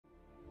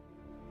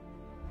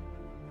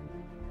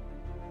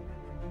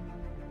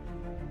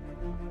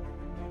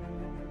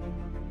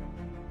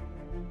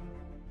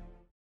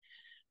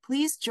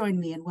please join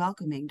me in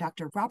welcoming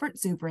Dr. Robert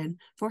Zubrin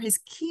for his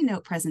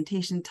keynote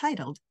presentation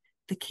titled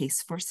The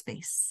Case for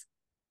Space.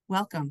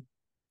 Welcome.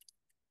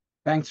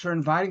 Thanks for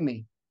inviting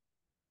me.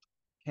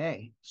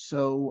 Okay,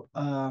 so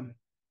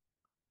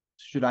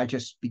should I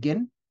just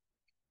begin?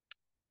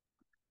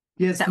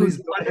 Yes, that please.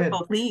 Would be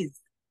wonderful, please.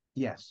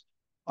 Yes.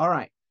 All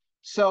right.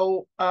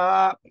 So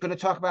I'm going to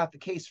talk about the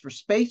case for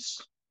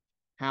space,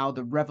 how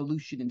the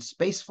revolution in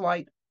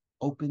spaceflight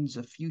opens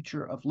a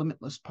future of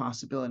limitless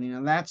possibility.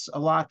 Now, that's a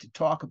lot to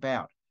talk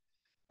about.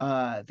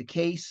 The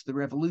case, the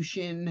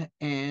revolution,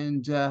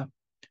 and the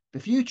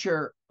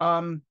future.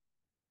 And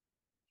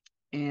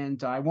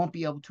I won't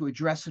be able to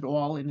address it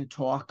all in a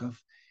talk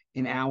of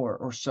an hour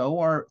or so,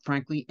 or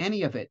frankly,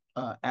 any of it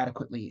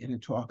adequately in a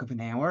talk of an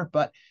hour.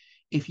 But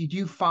if you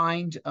do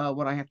find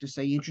what I have to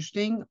say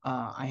interesting,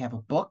 I have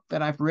a book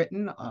that I've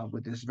written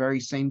with this very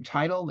same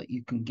title that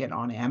you can get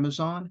on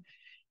Amazon.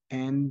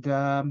 And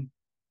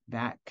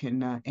that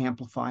can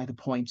amplify the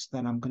points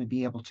that I'm going to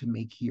be able to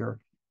make here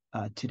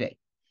today.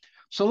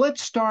 So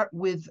let's start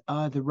with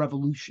the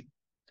revolution.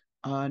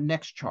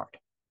 Next chart.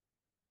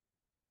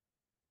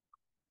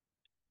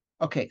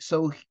 Okay,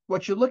 so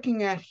what you're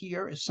looking at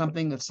here is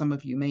something that some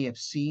of you may have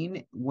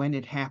seen when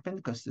it happened,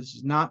 because this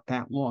is not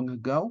that long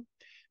ago.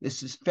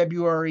 This is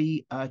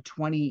February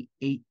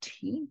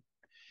 2018.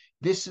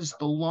 This is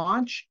the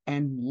launch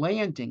and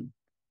landing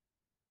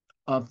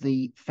of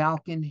the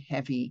Falcon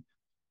Heavy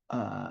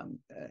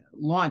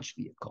launch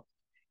vehicle.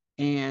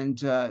 And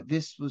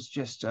this was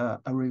just a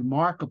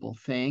remarkable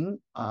thing.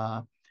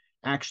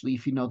 Actually,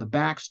 if you know the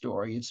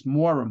backstory, it's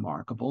more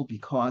remarkable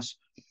because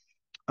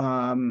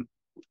around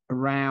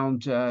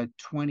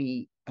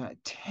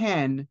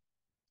 2010,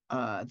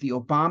 the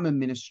Obama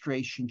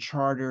administration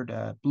chartered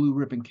a Blue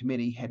Ribbon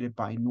Committee headed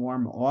by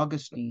Norm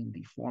Augustine,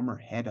 the former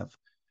head of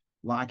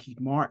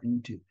Lockheed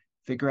Martin, to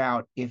figure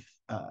out if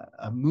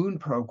a moon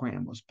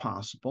program was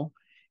possible.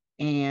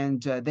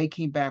 And they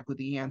came back with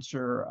the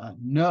answer,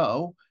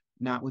 no,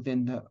 not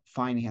within the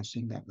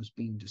financing that was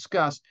being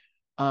discussed,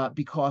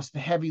 because the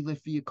heavy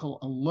lift vehicle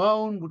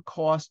alone would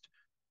cost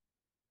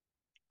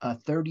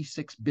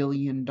 $36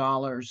 billion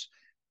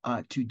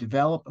to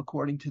develop,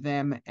 according to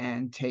them,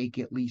 and take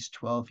at least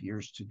 12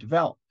 years to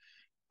develop.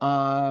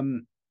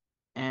 And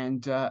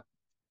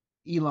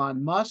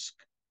Elon Musk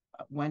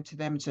went to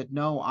them and said,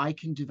 no, I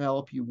can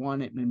develop you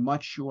one in a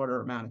much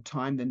shorter amount of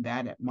time than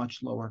that at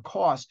much lower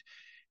cost.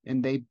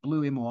 And they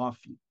blew him off.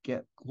 You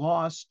get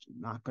lost,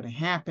 not going to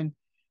happen.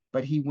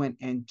 But he went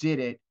and did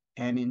it.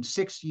 And in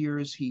 6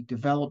 years, he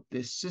developed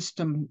this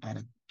system at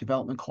a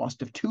development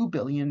cost of $2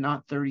 billion,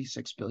 not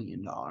 $36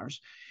 billion.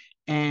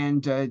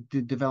 And the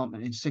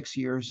development in 6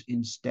 years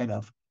instead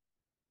of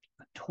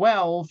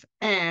 12.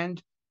 And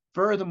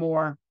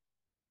furthermore,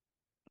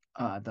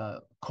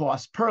 the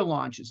cost per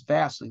launch is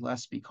vastly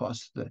less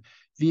because the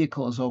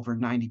vehicle is over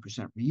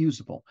 90%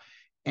 reusable.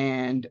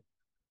 And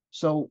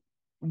so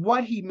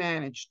what he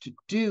managed to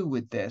do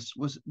with this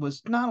was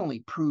not only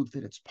prove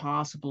that it's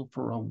possible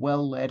for a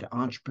well-led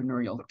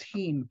entrepreneurial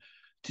team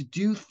to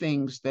do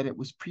things that it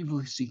was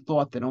previously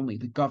thought that only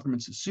the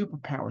governments of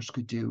superpowers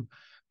could do,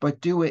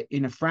 but do it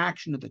in a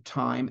fraction of the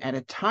time, at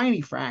a tiny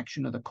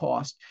fraction of the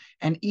cost,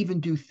 and even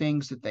do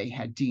things that they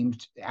had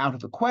deemed out of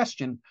the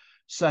question,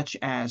 such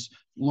as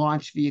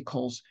launch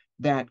vehicles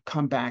that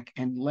come back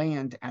and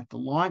land at the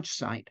launch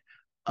site.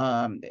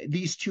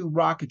 These two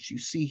rockets you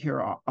see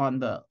here on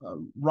the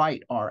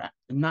right are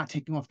not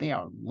taking off, they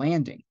are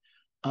landing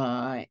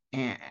and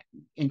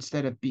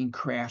instead of being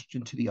crashed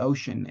into the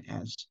ocean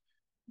as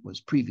was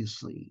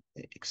previously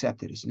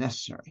accepted as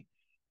necessary.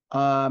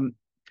 And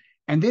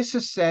this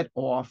has set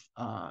off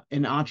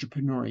an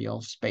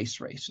entrepreneurial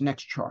space race.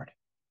 Next chart.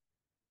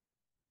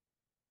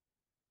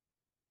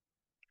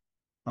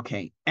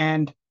 Okay,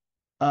 and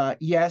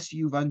yes,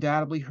 you've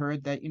undoubtedly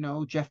heard that,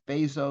 Jeff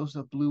Bezos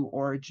of Blue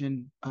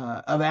Origin,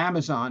 of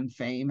Amazon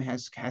fame,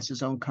 has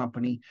his own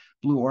company,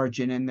 Blue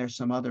Origin, and there's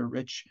some other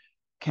rich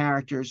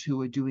characters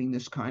who are doing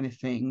this kind of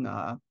thing,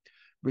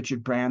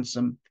 Richard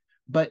Branson,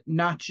 but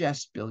not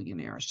just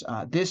billionaires.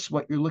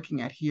 What you're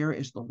looking at here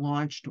is the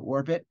launch to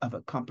orbit of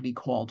a company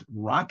called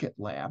Rocket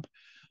Lab,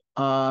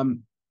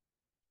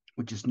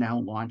 which is now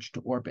launched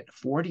to orbit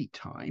 40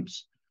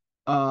 times.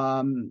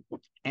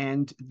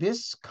 And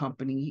this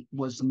company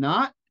was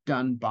not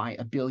done by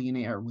a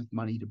billionaire with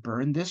money to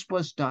burn. This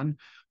was done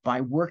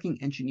by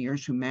working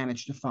engineers who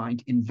managed to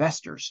find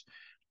investors,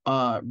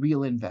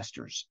 real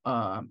investors,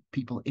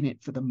 people in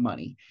it for the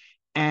money.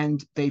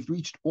 And they've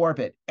reached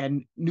orbit.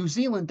 And New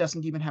Zealand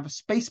doesn't even have a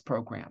space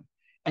program.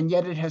 And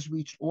yet it has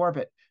reached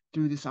orbit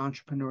through this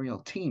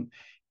entrepreneurial team.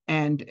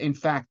 And in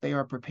fact, they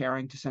are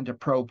preparing to send a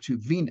probe to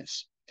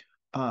Venus.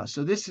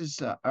 So this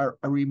is a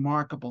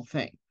remarkable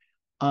thing.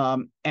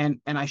 And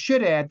I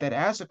should add that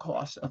as a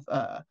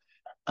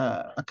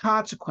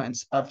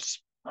consequence of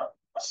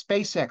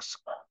SpaceX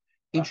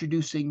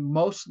introducing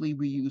mostly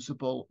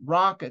reusable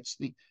rockets,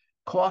 the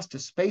cost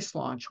of space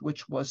launch,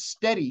 which was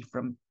steady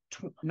from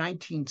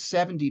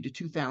 1970 to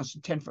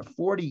 2010 for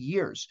 40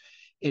 years,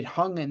 it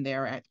hung in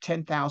there at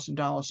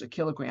 $10,000 a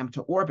kilogram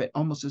to orbit,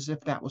 almost as if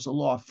that was a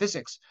law of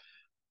physics.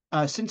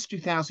 Since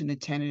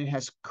 2010, it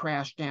has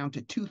crashed down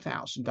to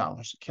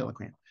 $2,000 a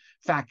kilogram,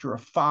 factor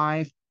of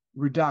 5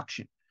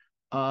 reduction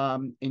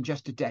in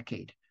just a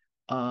decade.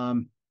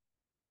 And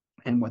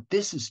what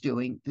this is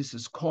doing, this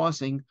is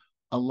causing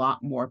a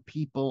lot more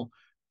people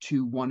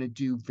to want to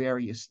do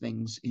various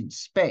things in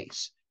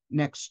space.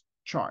 Next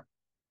chart.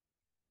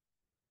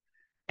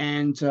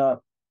 And a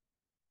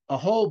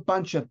whole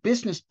bunch of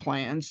business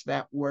plans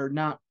that were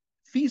not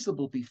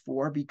feasible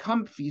before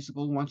become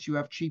feasible once you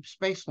have cheap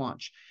space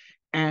launch.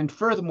 And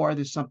furthermore,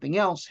 there's something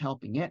else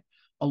helping it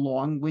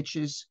along, which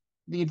is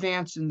the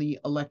advance in the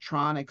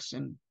electronics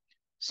and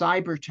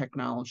cyber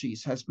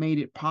technologies has made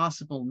it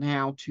possible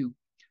now to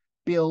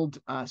build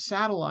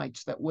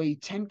satellites that weigh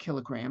 10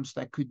 kilograms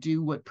that could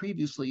do what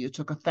previously it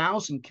took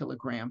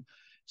 1,000-kilogram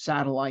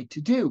satellite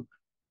to do,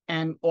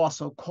 and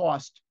also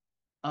cost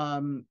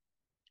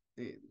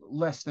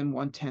less than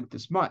 1/10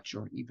 as much,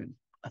 or even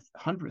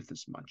 100th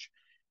as much.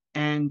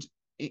 And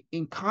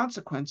in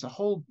consequence, a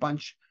whole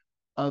bunch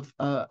of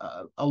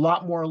a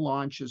lot more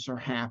launches are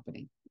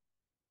happening.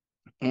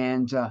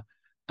 And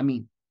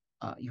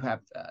you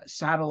have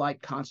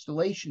satellite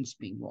constellations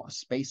being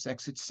launched.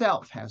 SpaceX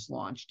itself has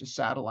launched a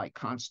satellite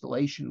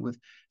constellation with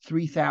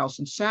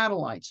 3,000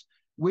 satellites,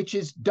 which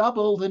is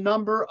double the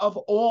number of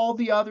all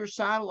the other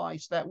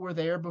satellites that were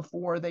there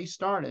before they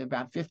started,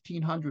 about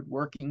 1,500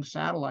 working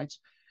satellites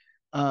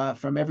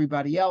from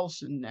everybody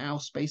else. And now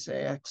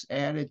SpaceX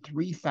added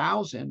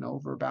 3,000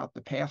 over about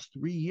the past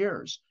 3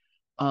 years.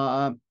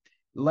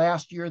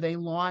 Last year, they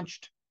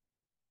launched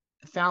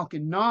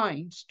Falcon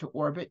 9s to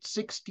orbit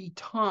 60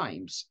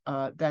 times.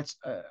 That's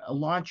a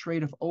launch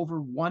rate of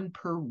over 1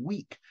 per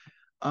week.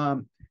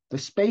 The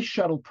Space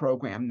Shuttle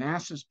program,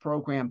 NASA's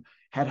program,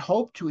 had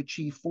hoped to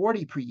achieve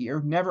 40 per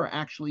year, never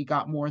actually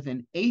got more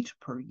than 8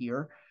 per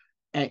year.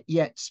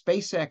 Yet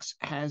SpaceX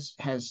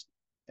has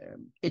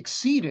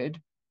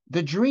exceeded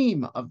the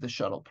dream of the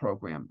shuttle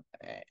program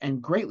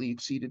and greatly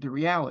exceeded the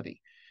reality.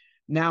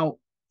 Now,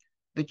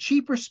 the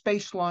cheaper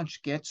space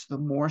launch gets, the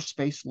more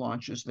space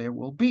launches there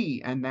will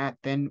be, and that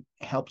then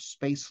helps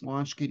space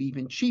launch get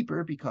even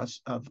cheaper because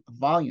of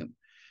volume.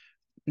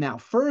 Now,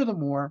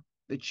 furthermore,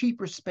 the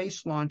cheaper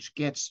space launch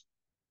gets,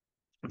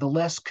 the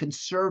less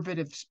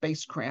conservative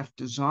spacecraft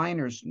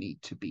designers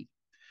need to be.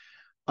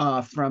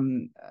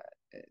 From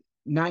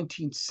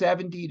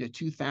 1970 to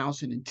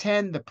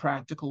 2010, the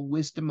practical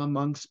wisdom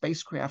among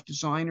spacecraft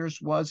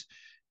designers was,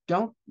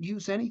 don't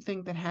use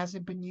anything that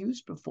hasn't been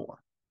used before.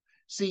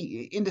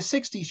 See, in the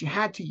 60s, you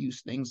had to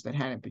use things that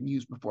hadn't been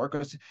used before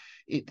because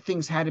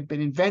things hadn't been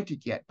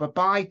invented yet. But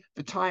by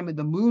the time of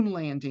the moon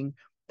landing,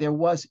 there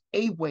was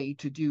a way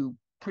to do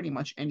pretty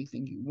much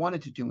anything you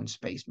wanted to do in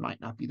space.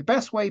 Might not be the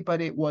best way,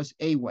 but it was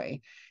a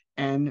way.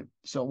 And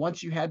so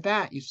once you had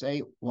that, you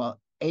say, well,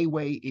 a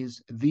way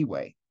is the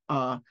way.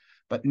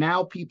 But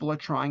now people are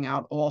trying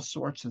out all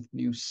sorts of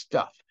new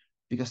stuff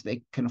because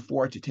they can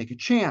afford to take a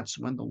chance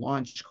when the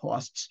launch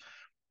costs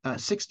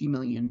 $60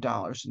 million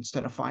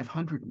instead of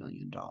 $500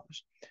 million.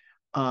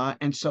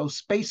 And so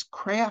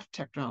spacecraft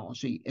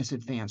technology is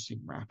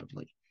advancing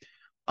rapidly.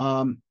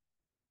 And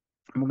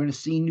we're going to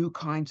see new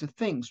kinds of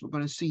things. We're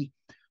going to see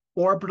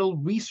orbital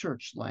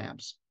research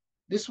labs.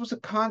 This was a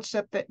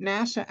concept that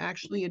NASA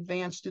actually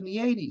advanced in the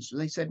 80s. So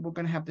they said, we're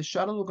going to have the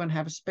shuttle, we're going to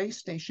have a space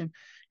station,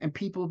 and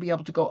people will be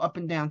able to go up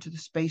and down to the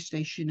space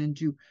station and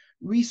do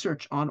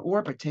research on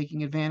orbit,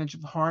 taking advantage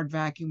of hard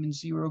vacuum and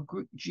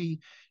zero-G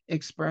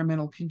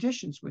experimental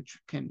conditions, which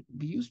can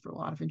be used for a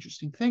lot of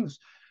interesting things.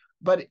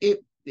 But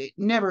it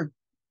never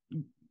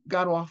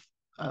got off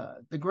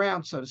the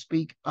ground, so to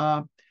speak,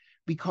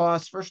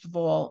 because, first of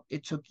all,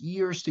 it took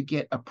years to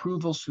get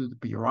approvals through the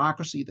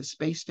bureaucracy of the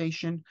space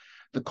station.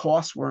 The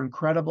costs were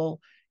incredible.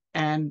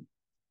 And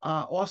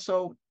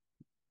also,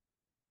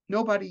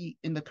 nobody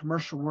in the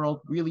commercial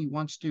world really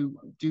wants to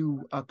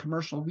do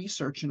commercial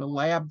research in a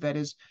lab that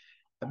is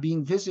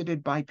being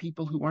visited by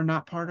people who are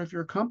not part of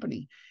your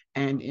company.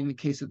 And in the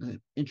case of the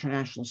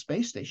International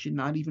Space Station,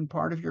 not even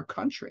part of your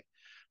country.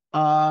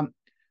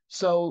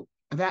 So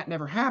that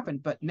never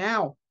happened. But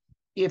now,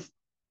 if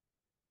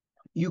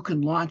you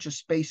can launch a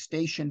space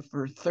station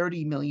for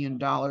 $30 million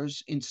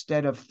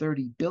instead of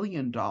 $30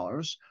 billion,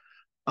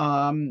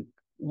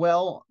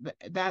 well,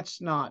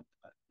 that's not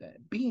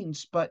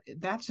beans, but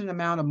that's an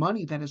amount of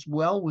money that is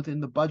well within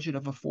the budget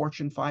of a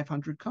Fortune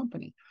 500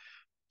 company.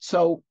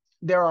 So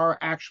there are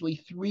actually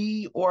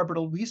 3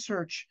 orbital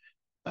research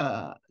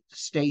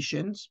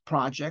stations,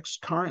 projects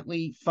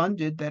currently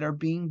funded that are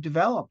being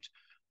developed.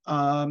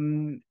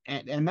 And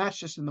that's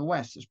just in the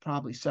West. There's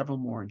probably several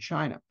more in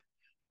China.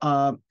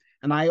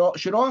 And I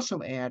should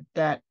also add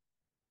that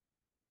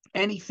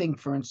anything,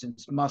 for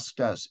instance, Musk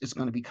does is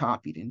going to be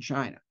copied in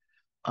China.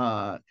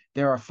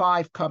 There are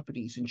 5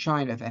 companies in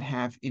China that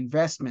have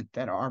investment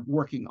that are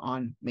working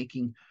on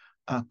making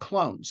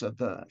clones of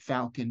the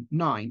Falcon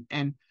 9,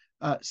 and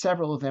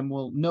several of them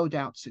will no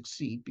doubt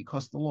succeed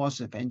because the laws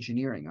of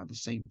engineering are the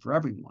same for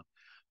everyone.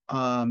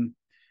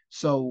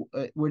 So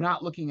we're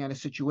not looking at a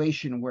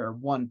situation where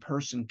one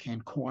person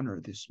can corner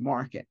this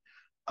market.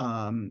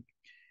 And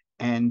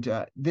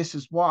this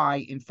is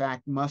why, in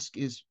fact, Musk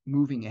is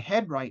moving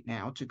ahead right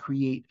now to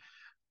create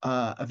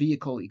a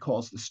vehicle he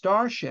calls the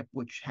Starship,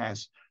 which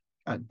has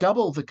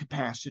double the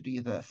capacity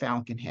of the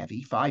Falcon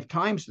Heavy, 5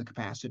 times the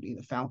capacity of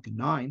the Falcon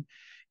 9,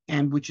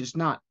 and which is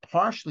not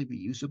partially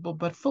reusable,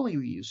 but fully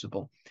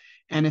reusable.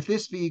 And if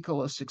this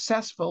vehicle is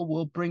successful,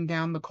 will bring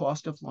down the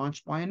cost of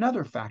launch by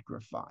another factor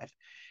of 5.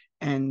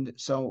 And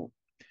so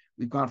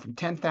we've gone from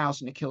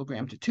 10,000 a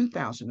kilogram to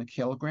 2,000 a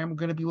kilogram. We're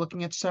going to be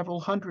looking at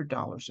several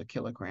 $100s a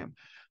kilogram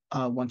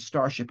once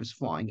Starship is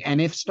flying. And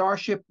if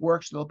Starship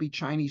works, there'll be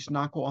Chinese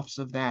knockoffs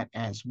of that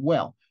as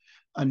well.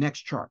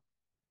 Next chart.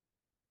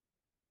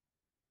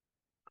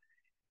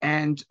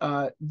 And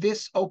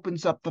this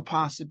opens up the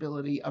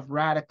possibility of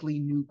radically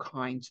new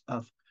kinds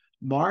of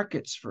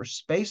markets for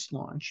space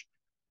launch,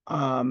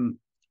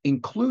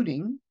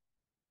 including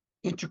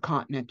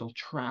intercontinental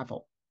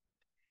travel.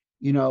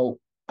 You know,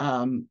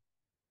 a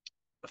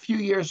few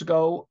years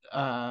ago,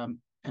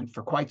 and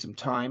for quite some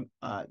time,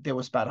 there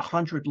was about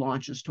 100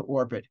 launches to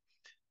orbit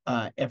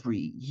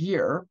every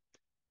year.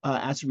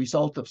 As a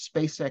result of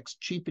SpaceX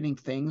cheapening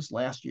things,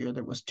 last year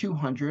there was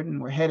 200,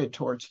 and we're headed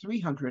towards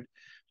 300.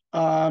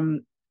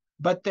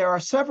 But there are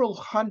several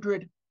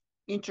hundred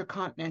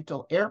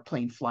intercontinental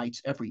airplane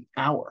flights every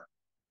hour,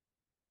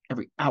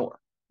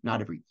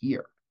 not every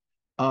year.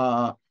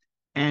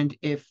 And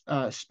if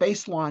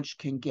space launch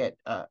can get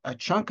a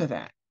chunk of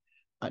that,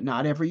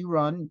 not every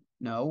run,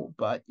 no,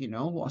 but, you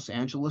know, Los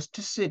Angeles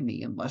to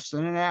Sydney in less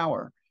than an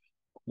hour,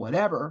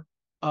 whatever,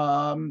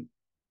 then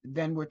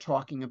we're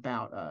talking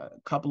about a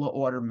couple of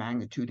order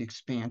magnitude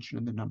expansion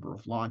in the number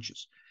of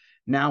launches.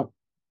 Now,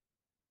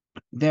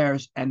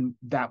 and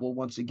that will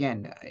once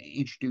again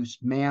introduce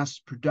mass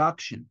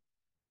production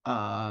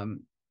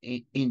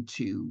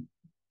into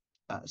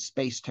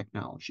space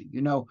technology.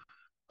 You know,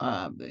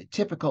 the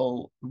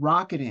typical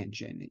rocket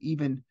engine,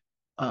 even,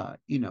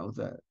 you know,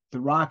 the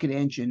rocket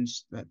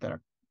engines that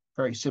are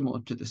very similar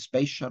to the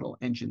space shuttle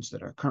engines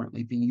that are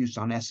currently being used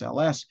on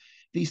SLS,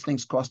 these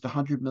things cost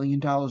 $100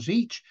 million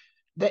each.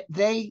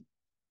 They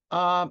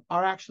are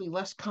actually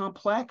less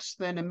complex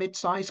than a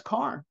mid-sized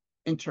car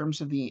in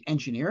terms of the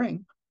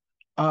engineering.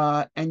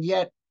 And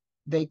yet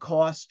they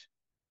cost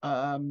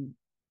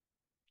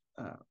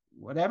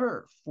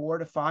whatever, 4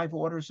 to 5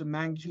 orders of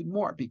magnitude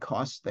more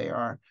because they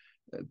are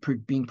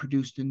being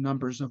produced in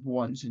numbers of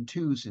 1s and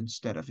 2s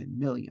instead of in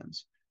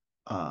millions.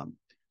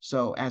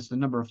 So as the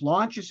number of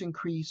launches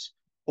increase,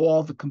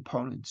 all the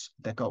components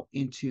that go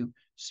into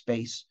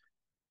space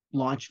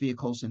launch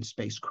vehicles and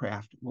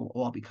spacecraft will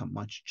all become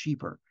much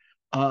cheaper.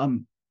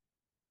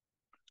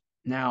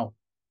 Now,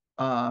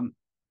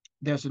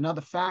 there's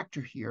another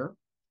factor here,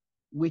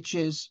 which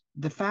is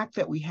the fact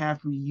that we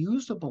have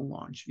reusable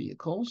launch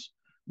vehicles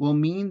will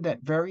mean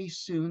that very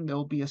soon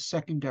there'll be a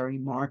secondary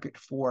market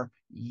for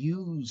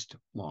used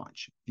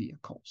launch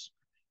vehicles.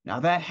 Now,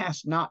 that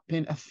has not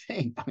been a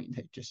thing. I mean,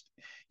 they just,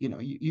 you know,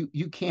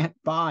 you can't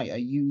buy a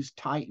used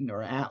Titan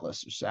or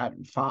Atlas or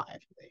Saturn V.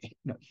 You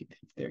know, if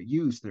they're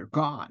used, they're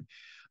gone.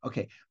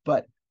 Okay,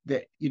 but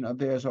you know,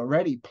 there's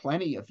already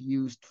plenty of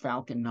used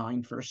Falcon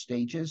 9 first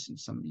stages and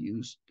some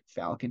used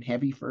Falcon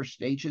Heavy first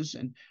stages,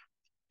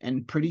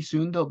 and pretty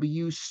soon there'll be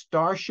used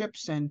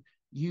Starships and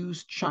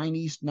used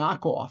Chinese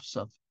knockoffs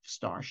of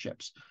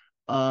Starships.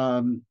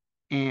 You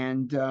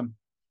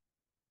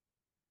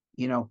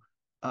know,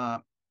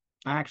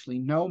 I actually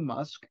know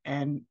Musk,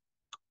 and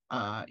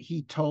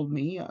he told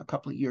me a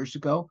couple of years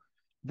ago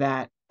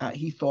that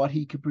he thought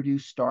he could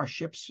produce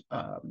Starships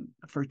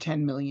for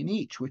 10 million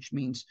each, which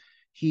means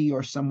he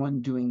or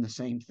someone doing the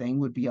same thing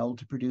would be able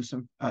to produce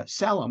them,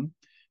 sell them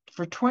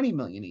for 20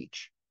 million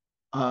each,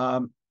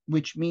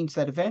 which means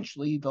that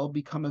eventually they'll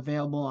become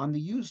available on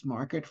the used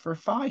market for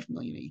 5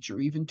 million each or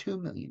even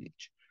 2 million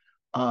each.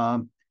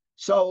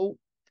 So,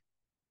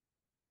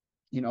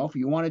 you know, if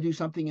you want to do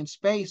something in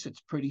space,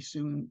 it's pretty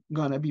soon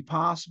going to be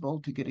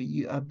possible to get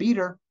a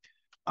beater.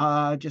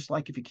 Just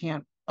like if you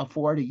can't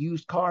afford a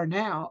used car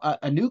now,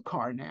 a new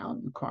car now,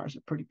 new cars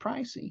are pretty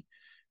pricey,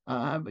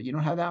 but you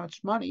don't have that much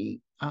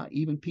money.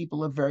 Even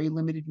people of very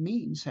limited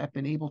means have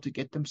been able to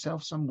get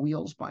themselves some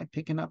wheels by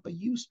picking up a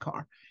used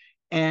car.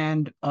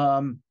 And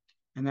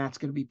that's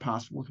going to be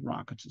possible with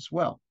rockets as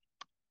well.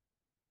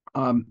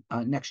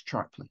 Next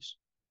chart, please.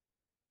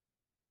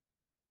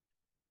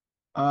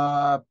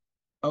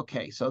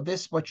 Okay, so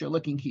what you're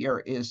looking here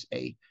is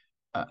a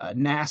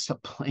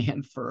NASA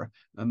plan for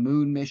a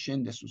moon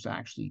mission. This was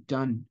actually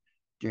done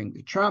during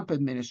the Trump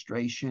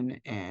administration,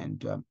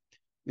 and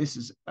this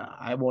is,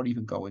 I won't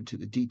even go into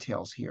the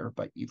details here,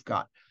 but you've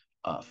got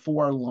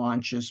 4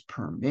 launches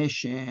per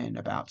mission,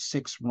 about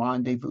 6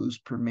 rendezvous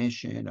per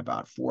mission,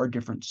 about 4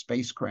 different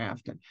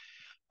spacecraft,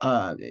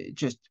 and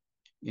just,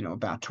 you know,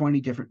 about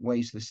 20 different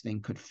ways this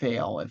thing could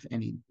fail if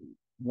any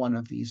one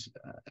of these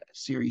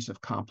series of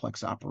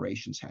complex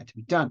operations had to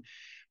be done.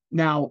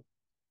 Now,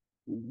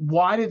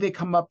 why did they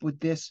come up with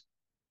this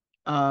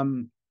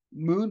moon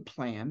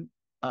plan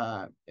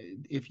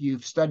if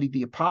you've studied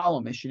the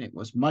Apollo mission, it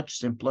was much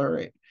simpler.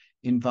 It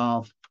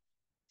involved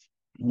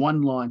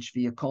one launch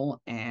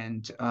vehicle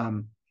and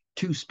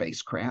two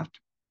spacecraft,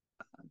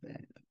 the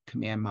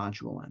command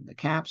module and the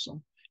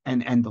capsule,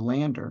 and the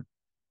lander.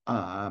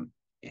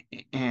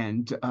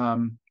 And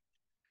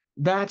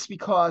that's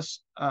because,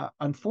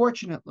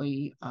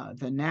 unfortunately,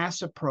 the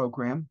NASA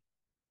program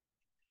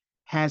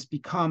has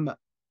become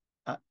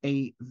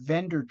a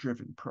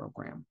vendor-driven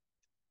program,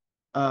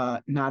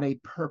 not a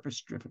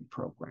purpose-driven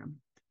program.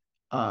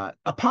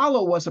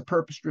 Apollo was a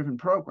purpose-driven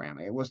program.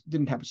 It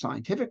didn't have a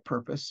scientific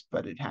purpose,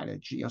 but it had a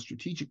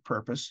geostrategic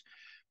purpose,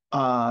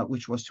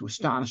 which was to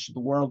astonish the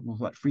world with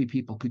what free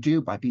people could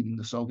do by beating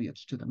the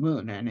Soviets to the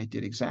moon, and it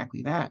did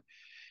exactly that.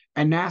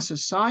 And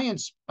NASA's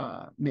science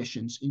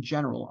missions in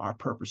general are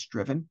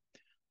purpose-driven,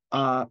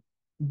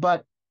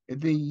 but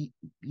the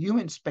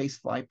human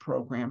spaceflight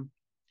program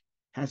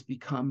has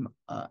become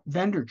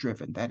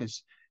vendor-driven. That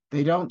is,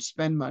 they don't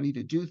spend money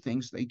to do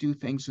things, they do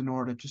things in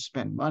order to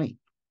spend money.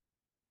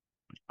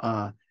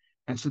 And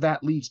so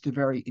that leads to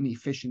very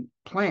inefficient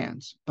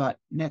plans. But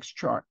next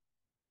chart.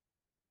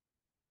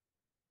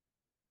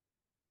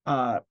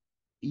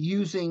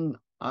 Using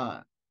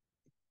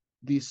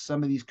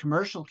some of these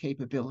commercial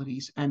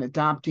capabilities and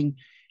adopting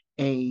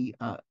a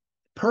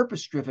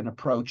purpose-driven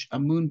approach, a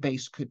moon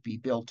base could be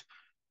built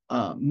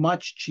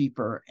much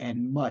cheaper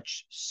and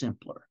much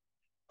simpler.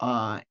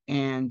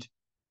 And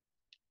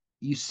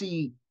you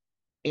see,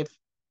 if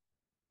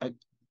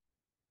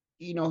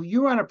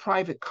you run a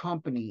private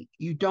company,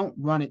 you don't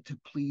run it to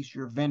please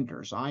your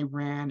vendors. I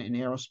ran an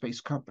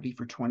aerospace company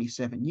for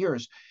 27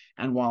 years,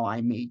 and while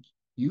I made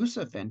use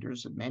of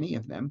vendors, many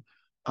of them,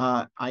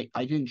 I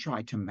didn't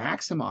try to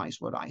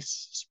maximize what I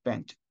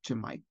spent to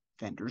my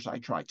vendors. I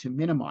tried to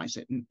minimize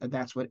it, and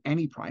that's what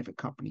any private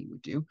company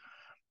would do.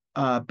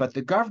 But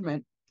the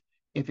government,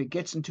 if it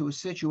gets into a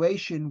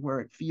situation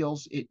where it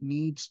feels it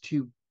needs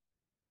to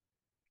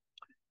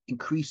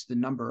increase the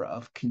number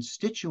of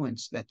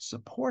constituents that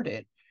support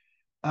it,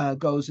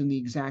 goes in the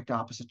exact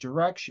opposite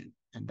direction.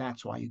 And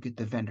that's why you get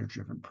the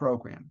vendor-driven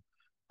program,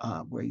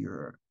 where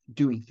you're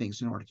doing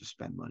things in order to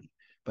spend money.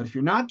 But if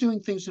you're not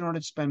doing things in order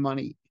to spend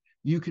money,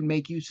 you can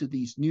make use of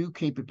these new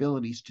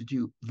capabilities to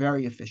do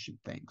very efficient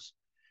things.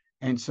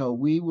 And so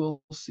we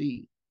will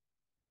see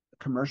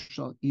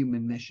commercial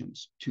human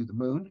missions to the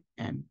moon.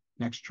 And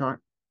next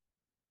chart.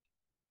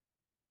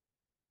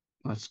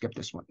 Let's skip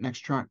this one. Next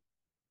chart.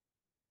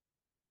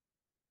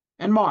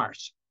 And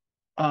Mars.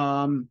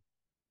 And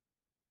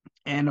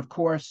of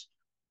course,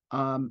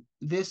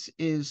 this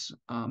is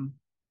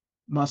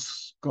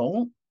Musk's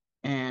goal,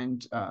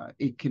 and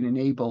it can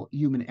enable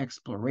human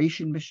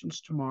exploration missions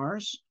to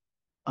Mars,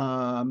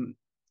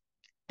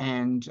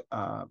 and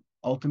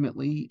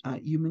ultimately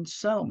human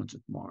settlements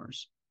of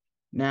Mars.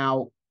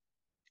 Now,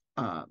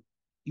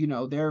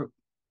 they're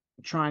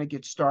trying to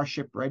get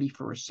Starship ready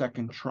for a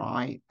second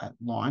try at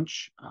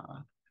launch,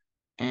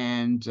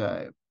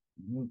 and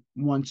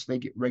once they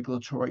get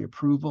regulatory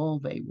approval,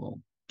 they will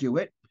do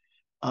it.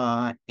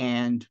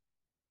 And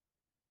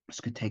this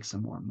could take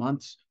some more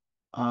months.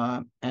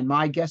 And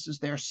my guess is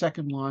their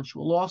second launch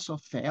will also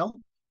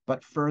fail,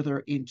 but further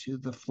into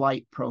the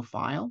flight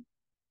profile.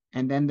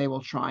 And then they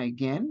will try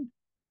again,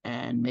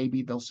 and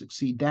maybe they'll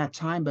succeed that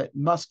time. But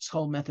Musk's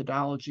whole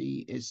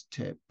methodology is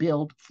to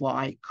build,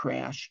 fly,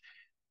 crash,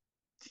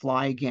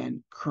 fly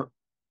again,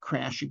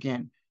 crash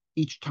again,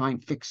 each time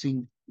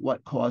fixing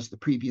what caused the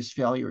previous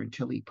failure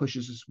until he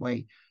pushes his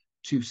way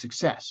to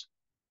success.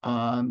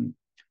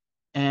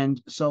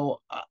 And so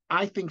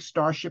I think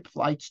Starship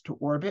flights to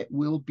orbit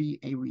will be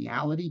a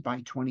reality by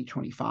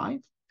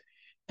 2025.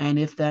 And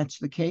if that's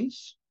the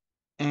case,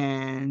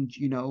 and,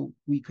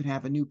 we could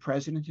have a new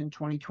president in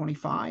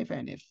 2025,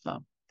 and if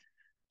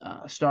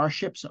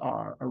Starships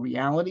are a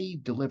reality,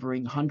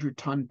 delivering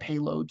 100-ton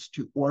payloads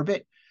to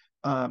orbit,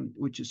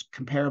 which is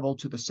comparable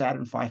to the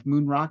Saturn V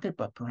moon rocket,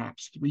 but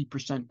perhaps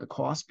 3% the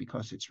cost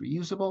because it's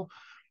reusable.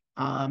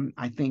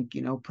 I think,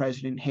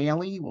 President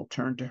Haley will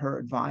turn to her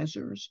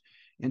advisors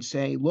and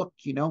say, look,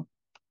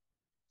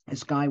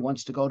 this guy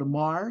wants to go to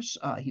Mars.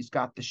 He's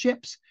got the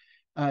ships.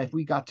 If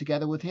we got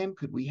together with him,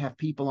 could we have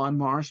people on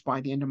Mars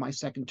by the end of my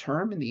second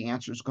term? And the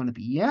answer is going to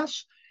be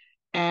yes.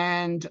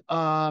 And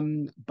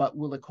but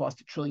will it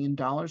cost $1 trillion?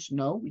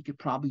 No, we could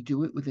probably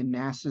do it within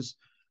NASA's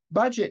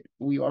budget.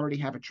 We already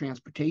have a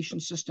transportation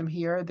system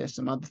here. There's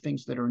some other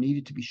things that are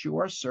needed to be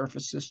sure: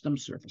 surface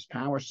systems, surface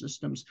power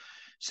systems,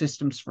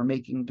 systems for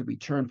making the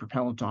return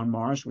propellant on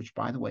Mars, which,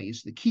 by the way,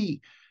 is the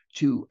key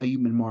to a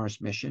human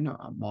Mars mission.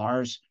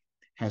 Mars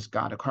has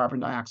got a carbon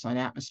dioxide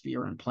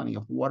atmosphere and plenty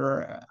of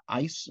water,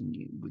 ice, and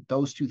with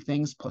those two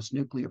things plus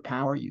nuclear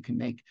power, you can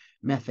make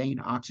methane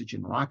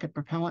oxygen rocket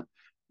propellant,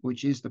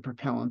 which is the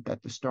propellant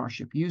that the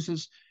Starship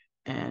uses.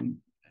 And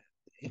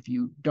if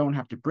you don't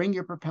have to bring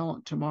your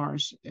propellant to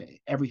Mars,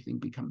 everything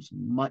becomes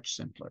much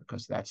simpler,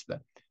 because that's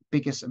the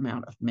biggest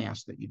amount of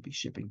mass that you'd be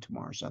shipping to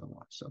Mars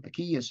otherwise. So the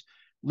key is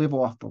live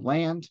off the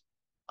land.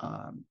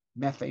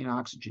 Methane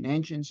oxygen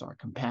engines are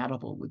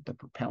compatible with the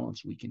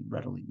propellants we can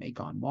readily make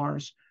on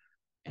Mars.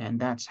 And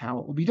that's how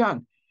it will be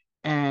done.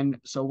 And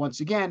so once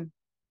again,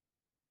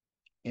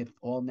 if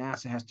all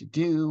NASA has to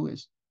do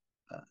is,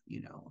 a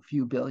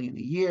few billion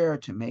a year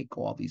to make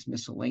all these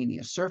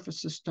miscellaneous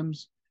surface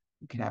systems,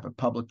 we could have a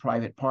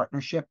public-private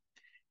partnership,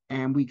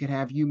 and we could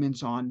have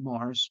humans on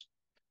Mars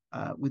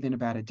within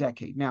about a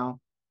decade. Now,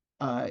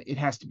 it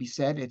has to be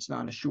said, it's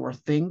not a sure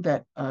thing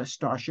that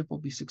Starship will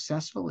be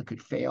successful. It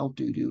could fail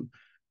due to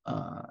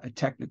a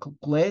technical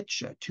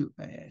glitch,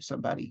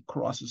 somebody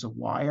crosses a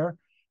wire.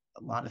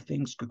 A lot of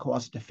things could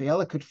cause it to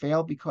fail. It could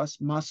fail because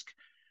Musk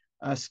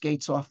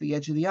skates off the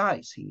edge of the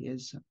ice. He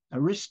is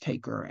a risk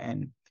taker,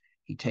 and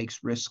he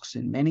takes risks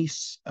in many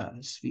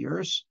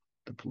spheres,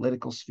 the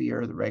political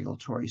sphere, the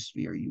regulatory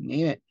sphere, you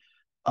name it.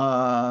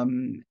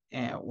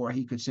 Or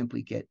he could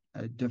simply get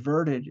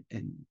diverted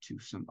into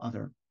some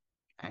other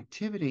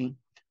activity,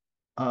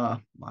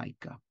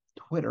 like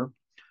Twitter.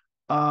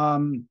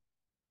 But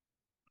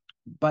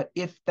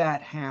if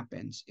that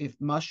happens, if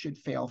Musk should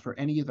fail for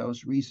any of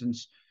those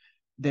reasons,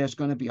 there's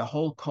going to be a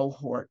whole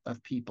cohort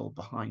of people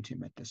behind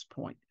him at this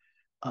point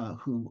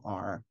who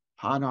are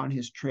hot on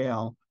his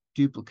trail,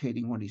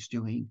 duplicating what he's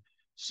doing.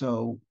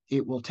 So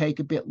it will take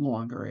a bit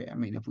longer. I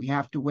mean, if we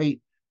have to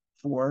wait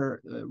for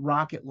the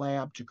Rocket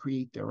Lab to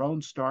create their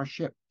own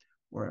Starship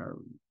or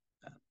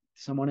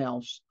someone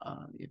else,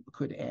 it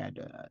could add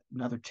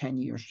another 10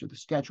 years to the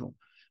schedule.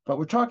 But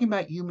we're talking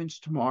about humans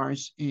to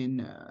Mars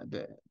in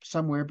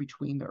somewhere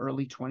between the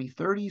early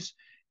 2030s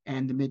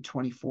and the mid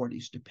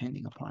 2040s,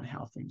 depending upon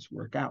how things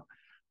work out.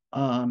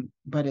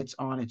 But it's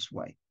on its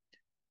way.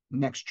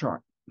 Next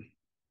chart.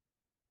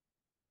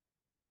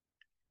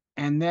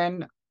 And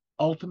then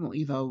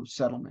ultimately, though,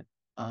 settlement.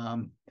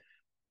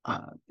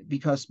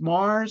 Because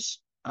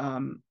Mars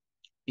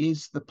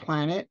is the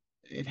planet,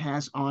 it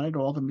has on it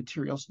all the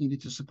materials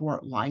needed to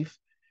support life,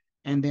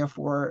 and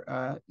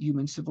therefore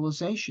human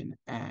civilization.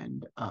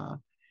 And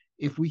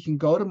if we can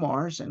go to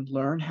Mars and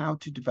learn how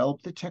to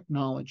develop the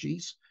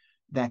technologies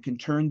that can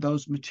turn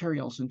those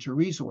materials into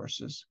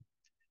resources,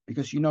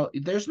 because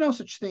there's no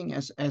such thing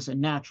as a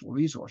natural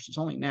resource. It's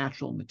only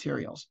natural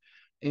materials.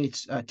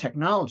 It's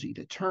technology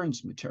that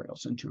turns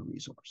materials into a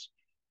resource.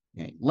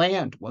 Okay?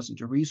 Land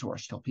wasn't a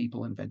resource till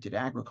people invented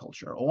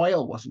agriculture.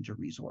 Oil wasn't a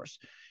resource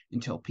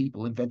until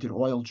people invented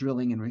oil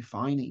drilling and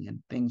refining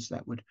and things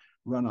that would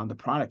run on the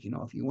product.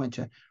 If you went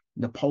to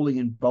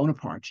Napoleon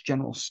Bonaparte's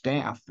general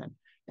staff and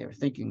they were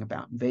thinking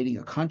about invading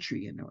a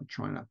country and they were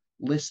trying to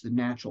list the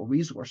natural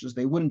resources,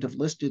 they wouldn't have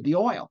listed the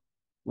oil,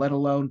 let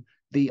alone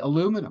the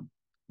aluminum,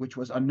 which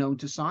was unknown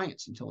to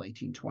science until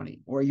 1820,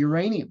 or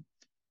uranium.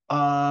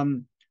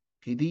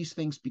 These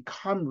things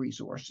become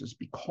resources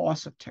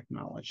because of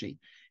technology.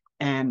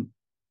 And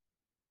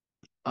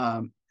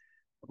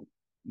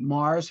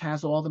Mars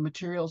has all the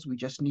materials. We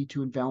just need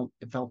to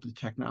develop the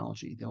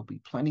technology. There'll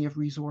be plenty of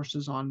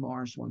resources on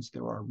Mars once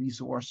there are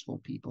resourceful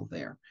people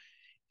there.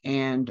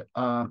 And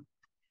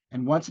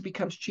once it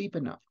becomes cheap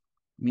enough,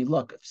 I mean,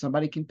 look, if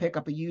somebody can pick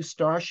up a used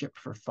Starship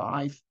for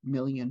 $5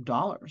 million,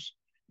 the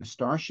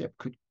Starship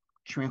could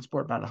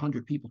transport about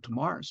 100 people to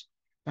Mars.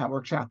 That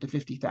works out to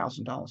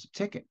 $50,000 a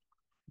ticket,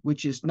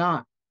 which is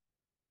not,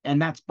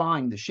 and that's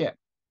buying the ship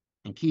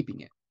and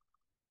keeping it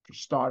for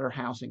starter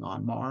housing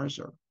on Mars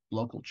or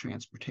local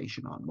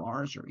transportation on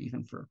Mars or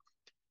even for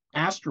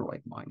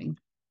asteroid mining.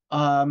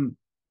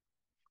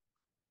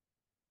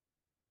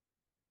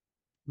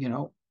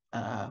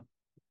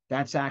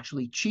 That's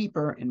actually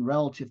cheaper in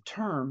relative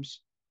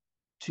terms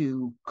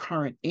to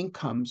current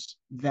incomes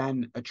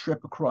than a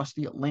trip across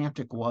the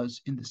Atlantic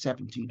was in the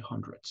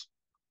 1700s.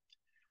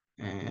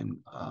 And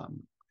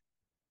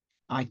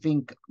I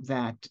think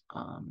that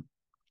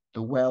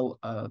the well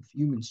of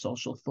human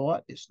social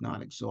thought is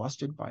not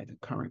exhausted by the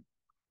current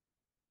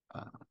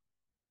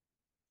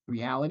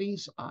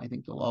realities. I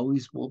think there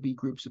always will be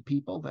groups of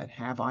people that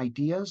have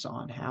ideas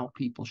on how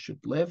people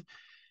should live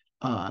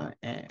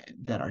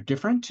that are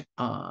different.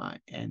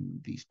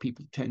 And these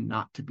people tend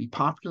not to be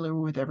popular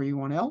with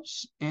everyone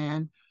else.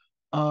 And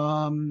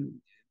they'll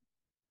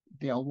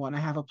want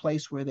to have a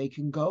place where they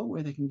can go,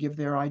 where they can give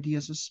their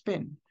ideas a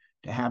spin,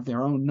 to have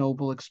their own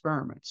noble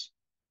experiments.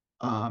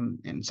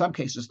 In some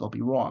cases, they'll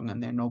be wrong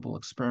and their noble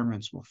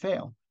experiments will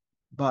fail.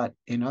 But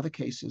in other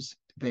cases,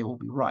 they will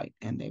be right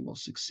and they will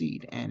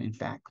succeed. And in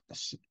fact,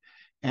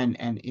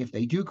 and if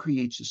they do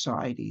create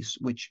societies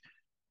which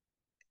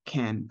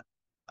can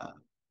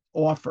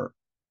offer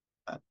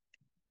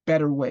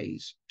better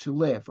ways to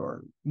live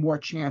or more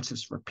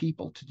chances for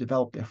people to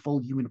develop their full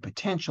human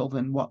potential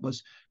than what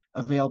was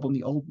available in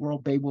the old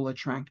world, they will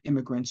attract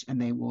immigrants and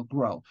they will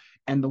grow.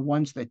 And the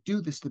ones that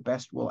do this the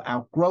best will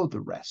outgrow the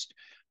rest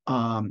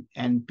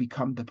and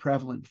become the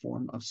prevalent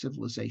form of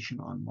civilization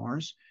on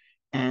Mars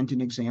and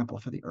an example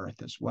for the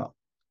Earth as well.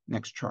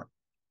 Next chart.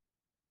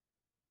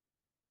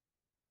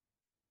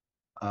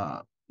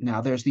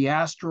 Now there's the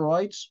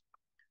asteroids.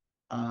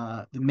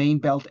 The main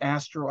belt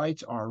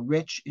asteroids are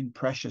rich in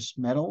precious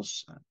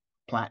metals,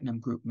 platinum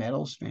group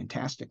metals,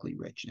 fantastically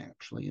rich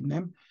actually in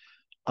them.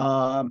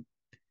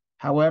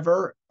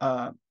 However,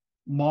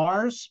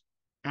 Mars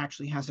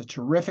actually has a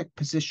terrific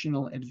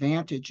positional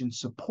advantage in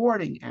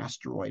supporting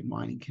asteroid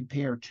mining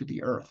compared to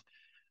the Earth,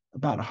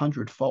 about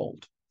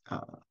 100-fold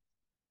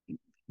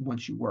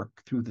once you work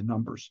through the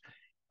numbers.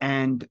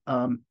 And,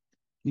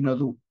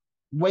 the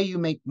way you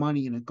make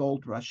money in a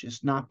gold rush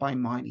is not by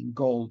mining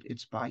gold,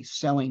 it's by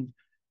selling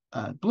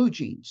blue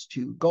jeans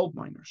to gold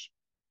miners.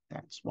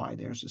 That's why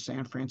there's a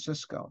San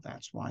Francisco.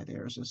 That's why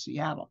there's a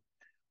Seattle.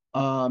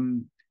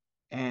 And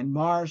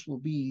Mars will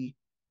be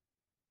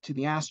to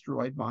the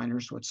asteroid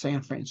miners what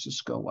San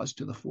Francisco was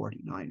to the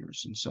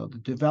 49ers. And so the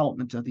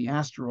development of the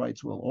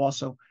asteroids will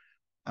also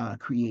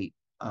create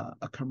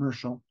a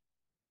commercial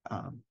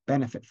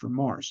benefit for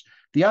Mars.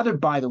 The other,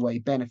 by the way,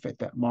 benefit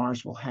that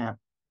Mars will have,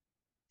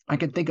 I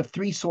can think of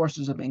three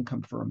sources of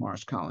income for a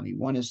Mars colony.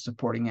 One is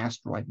supporting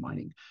asteroid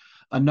mining.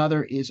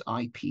 Another is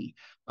IP.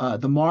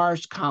 The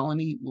Mars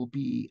colony will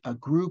be a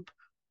group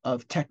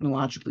of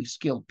technologically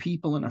skilled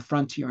people in a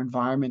frontier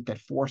environment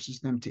that forces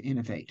them to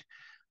innovate.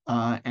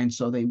 And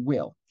so they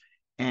will.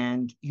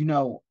 And,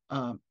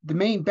 the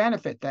main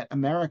benefit that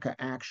America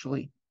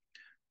actually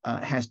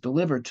has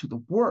delivered to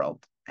the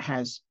world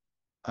has,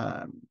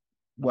 it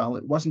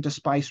wasn't a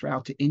spice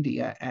route to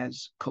India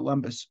as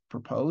Columbus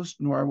proposed,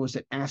 nor was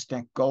it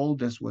Aztec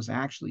gold as was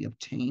actually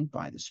obtained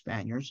by the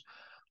Spaniards,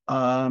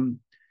 or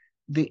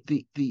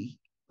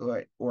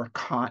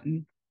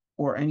cotton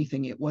or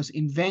anything. It was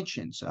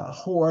inventions, a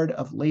horde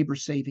of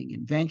labor-saving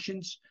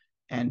inventions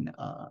and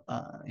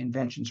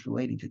inventions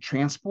relating to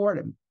transport.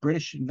 And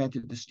British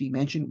invented the steam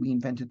engine. We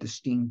invented the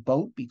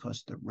steamboat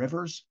because the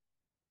rivers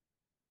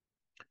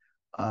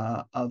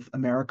of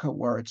America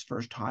were its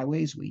first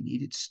highways. We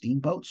needed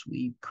steamboats.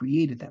 We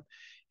created them.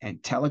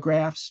 And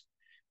telegraphs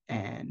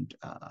and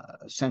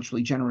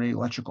centrally generated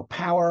electrical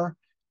power,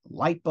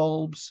 light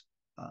bulbs,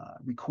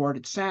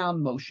 recorded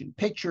sound, motion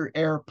picture,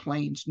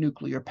 airplanes,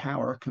 nuclear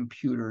power,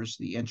 computers,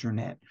 the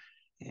internet,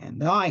 and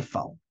the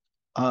iPhone.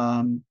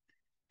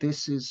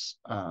 This is,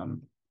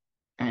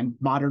 and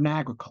modern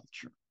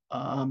agriculture.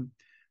 The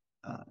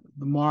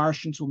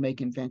Martians will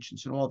make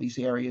inventions in all these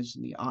areas,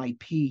 in the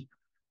IP,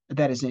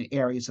 that is in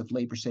areas of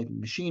labor-saving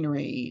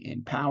machinery,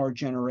 in power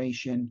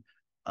generation,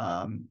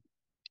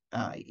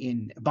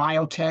 in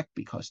biotech,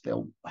 because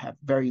they'll have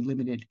very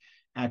limited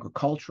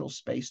agricultural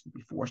space, they'll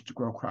be forced to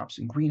grow crops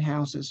in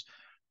greenhouses.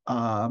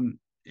 And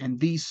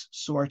these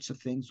sorts of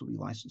things will be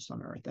licensed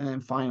on Earth. And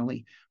then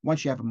finally,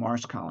 once you have a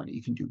Mars colony,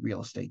 you can do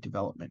real estate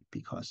development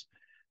because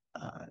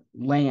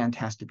land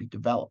has to be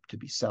developed to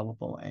be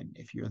sellable. And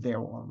if you're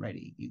there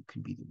already, you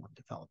can be the one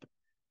developing.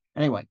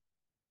 Anyway,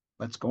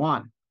 let's go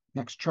on.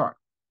 Next chart.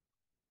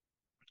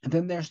 And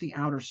then there's the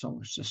outer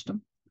solar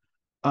system.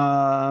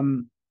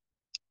 Now,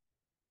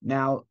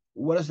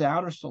 what does the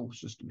outer solar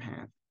system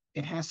have?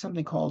 It has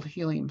something called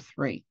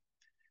helium-3.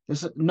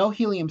 There's no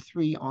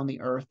helium-3 on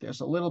the Earth.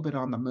 There's a little bit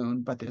on the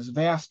Moon, but there's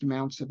vast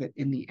amounts of it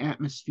in the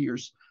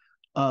atmospheres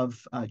of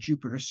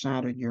Jupiter,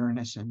 Saturn,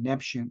 Uranus, and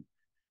Neptune.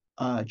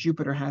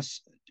 Jupiter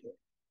has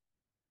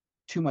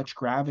too much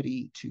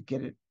gravity to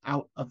get it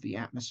out of the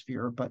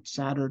atmosphere, but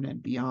Saturn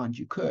and beyond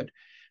you could.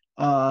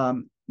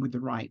 With the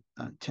right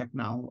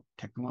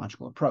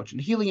technological approach.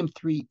 And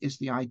helium-3 is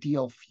the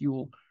ideal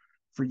fuel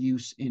for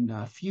use in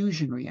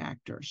fusion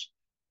reactors.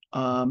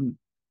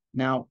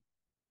 Now,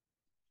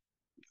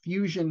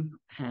 fusion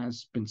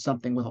has been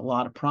something with a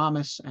lot of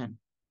promise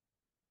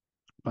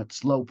but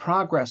slow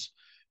progress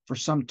for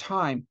some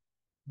time.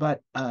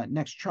 But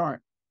next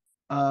chart.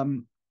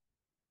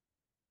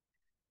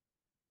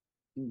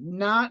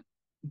 Not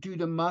due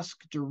to Musk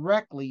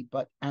directly,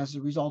 but as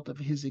a result of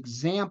his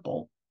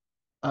example,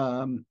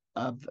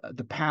 of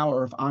the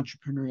power of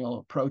entrepreneurial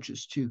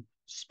approaches to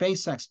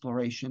space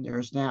exploration, there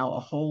is now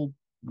a whole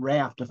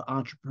raft of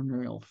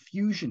entrepreneurial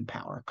fusion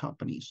power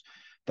companies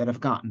that have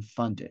gotten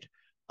funded.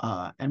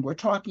 And we're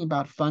talking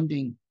about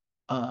funding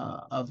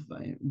of,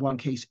 in one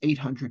case,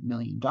 $800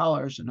 million,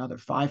 another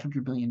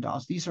 $500 million.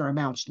 These are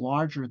amounts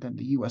larger than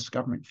the US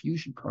government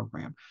fusion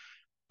program.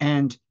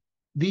 And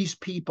these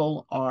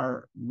people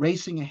are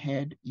racing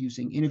ahead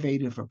using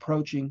innovative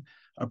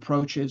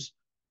approaches.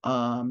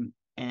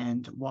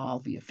 And while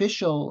the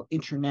official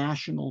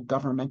international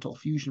governmental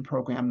fusion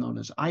program known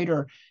as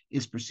ITER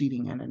is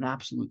proceeding at an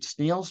absolute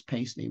snail's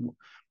pace,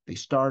 they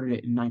started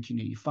it in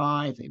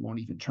 1985. They won't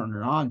even turn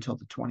it on until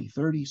the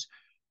 2030s.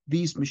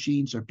 These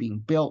machines are being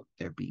built.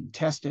 They're being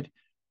tested.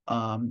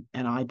 And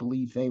I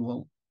believe they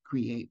will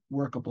create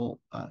workable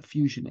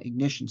fusion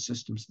ignition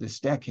systems this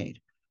decade.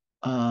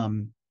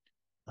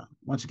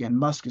 Once again,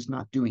 Musk is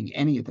not doing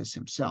any of this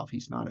himself.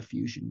 He's not a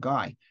fusion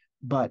guy.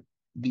 But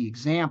the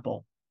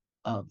example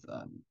of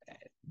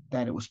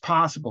that it was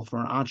possible for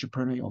an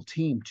entrepreneurial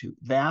team to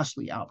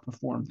vastly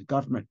outperform the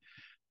government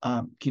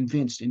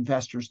convinced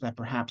investors that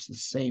perhaps the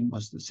same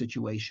was the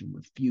situation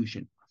with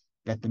fusion,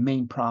 that the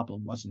main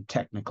problem wasn't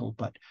technical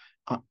but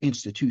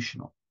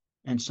institutional.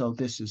 And so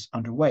this is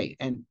underway.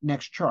 And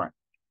next chart.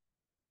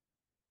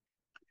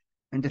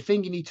 And the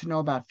thing you need to know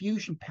about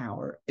fusion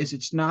power is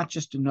it's not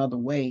just another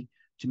way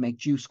to make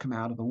juice come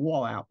out of the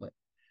wall outlet.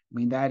 I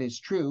mean, that is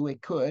true.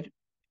 It could,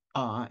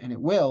 and it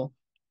will.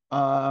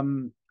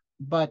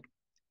 but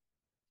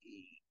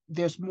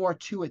there's more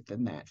to it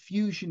than that.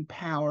 Fusion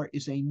power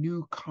is a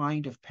new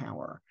kind of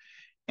power.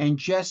 And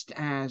just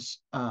as,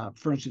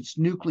 for instance,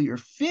 nuclear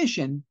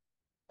fission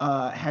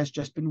has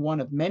just been one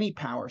of many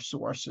power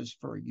sources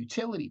for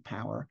utility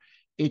power,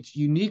 it's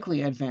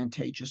uniquely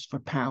advantageous for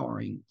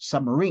powering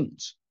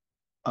submarines.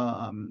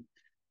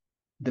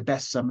 The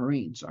best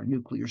submarines are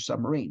nuclear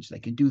submarines. They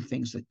can do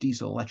things that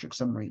diesel-electric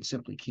submarines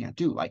simply can't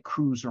do, like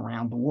cruise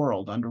around the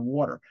world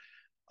underwater,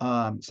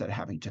 instead of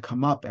having to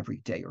come up every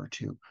day or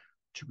two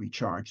to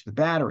recharge the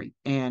battery.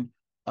 And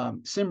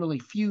similarly,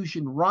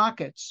 fusion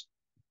rockets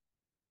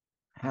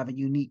have a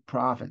unique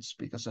province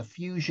because a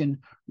fusion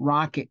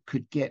rocket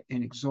could get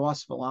an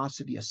exhaust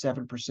velocity of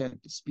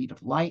 7% the speed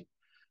of light,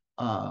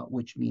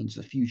 which means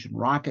the fusion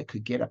rocket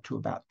could get up to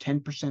about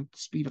 10% the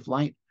speed of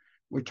light.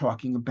 We're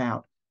talking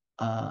about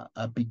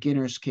a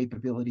beginner's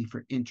capability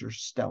for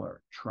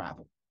interstellar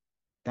travel.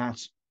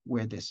 That's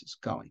where this is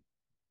going.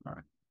 All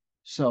right.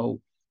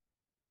 So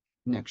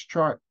next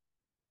chart.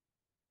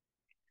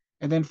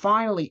 And then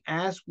finally,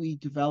 as we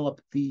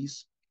develop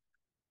these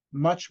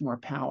much more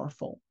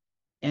powerful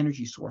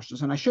energy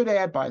sources, and I should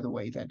add, by the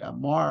way,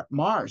 that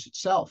Mars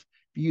itself,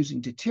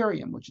 using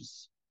deuterium, which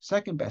is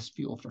second best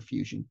fuel for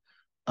fusion,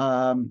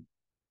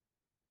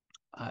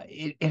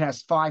 it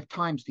has 5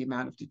 times the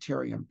amount of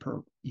deuterium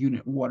per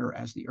unit water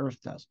as the Earth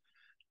does.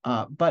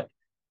 But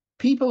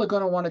people are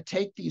going to want to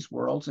take these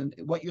worlds, and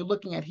what you're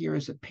looking at here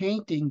is a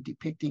painting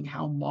depicting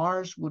how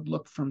Mars would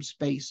look from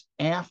space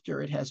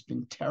after it has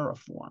been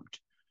terraformed.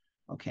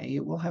 Okay,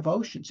 it will have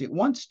oceans. It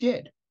once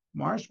did.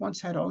 Mars once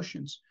had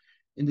oceans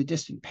in the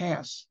distant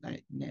past.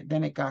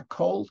 Then it got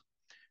cold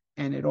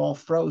and it all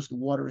froze. The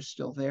water is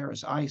still there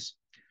as ice.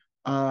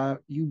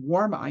 You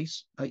warm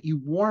Mars,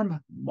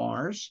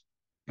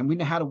 and we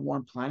know how to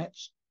warm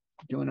planets.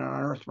 We're doing it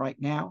on Earth right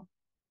now.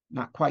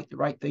 Not quite the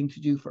right thing to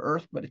do for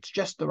Earth, but it's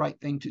just the right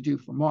thing to do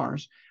for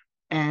Mars.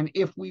 And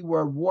if we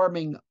were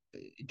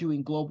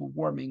doing global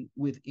warming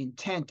with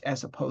intent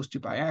as opposed to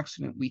by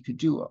accident, we could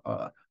do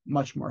a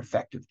much more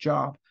effective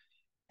job.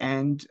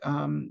 And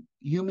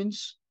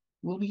humans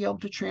will be able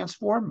to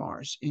transform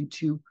Mars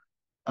into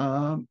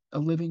a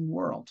living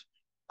world.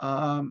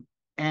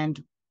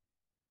 And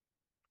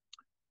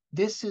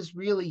this is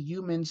really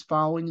humans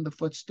following the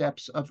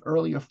footsteps of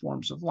earlier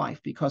forms of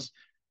life, because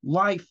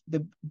life,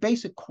 the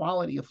basic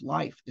quality of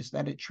life is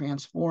that it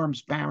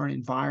transforms barren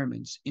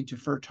environments into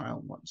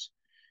fertile ones.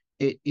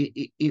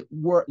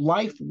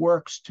 Life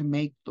works to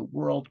make the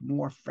world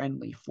more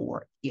friendly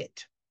for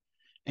it.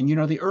 And you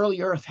know, the early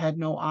Earth had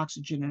no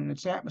oxygen in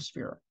its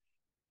atmosphere.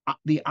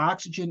 The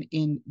oxygen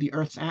in the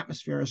Earth's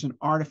atmosphere is an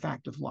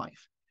artifact of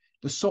life.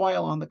 The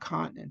soil on the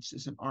continents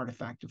is an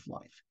artifact of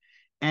life.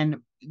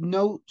 And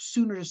no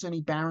sooner does any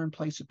barren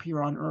place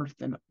appear on Earth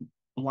than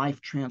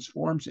life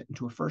transforms it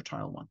into a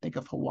fertile one. Think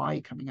of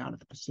Hawaii coming out of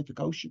the Pacific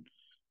Ocean.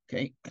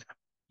 Okay,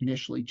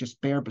 initially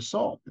just bare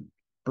basalt. And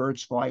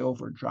birds fly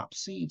over and drop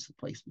seeds. The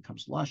place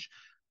becomes lush.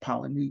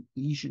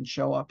 Polynesians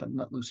show up and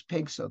let loose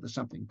pigs, so there's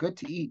something good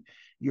to eat.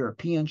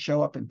 Europeans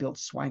show up and build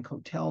swank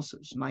hotels, so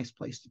it's a nice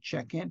place to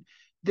check in.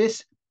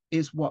 This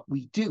is what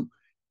we do.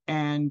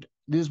 And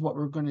this is what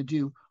we're going to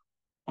do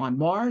on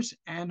Mars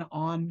and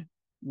on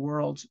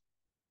worlds.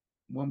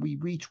 When we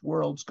reach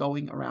worlds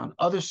going around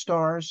other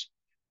stars,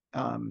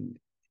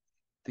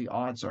 the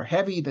odds are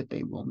heavy that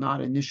they will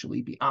not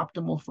initially be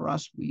optimal for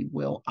us. We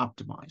will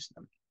optimize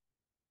them.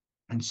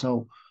 And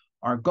so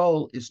our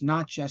goal is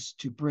not just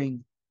to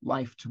bring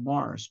life to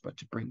Mars, but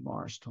to bring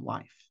Mars to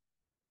life.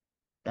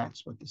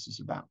 That's what this is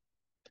about.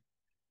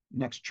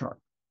 Next chart.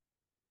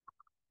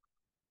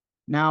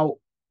 Now,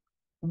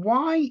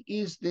 why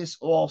is this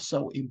all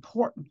so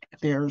important?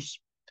 There's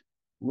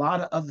a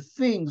lot of other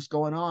things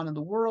going on in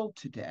the world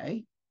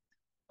today.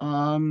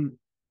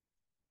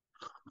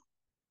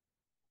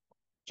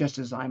 Just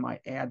as I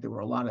might add, there were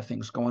a lot of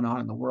things going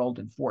on in the world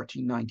in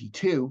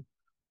 1492.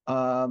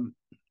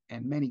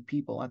 And many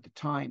people at the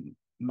time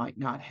might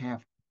not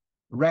have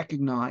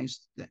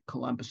recognized that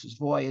Columbus's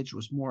voyage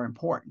was more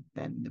important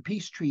than the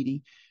peace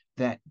treaty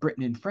that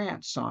Britain and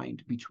France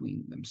signed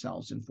between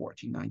themselves in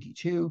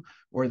 1492,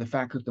 or the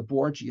fact that the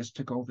Borgias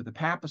took over the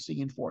papacy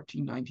in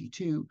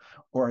 1492,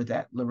 or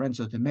that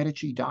Lorenzo de'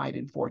 Medici died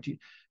in 14.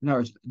 In other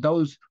words,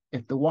 those,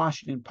 if the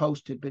Washington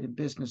Post had been in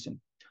business in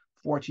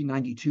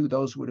 1492,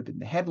 those would have been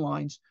the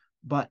headlines.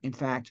 But in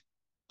fact,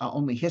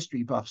 only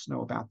history buffs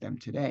know about them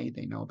today.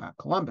 They know about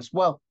Columbus.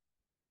 Well,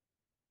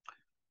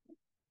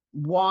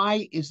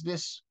 why is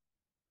this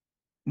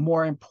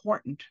more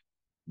important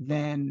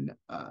than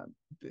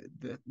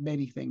the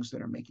many things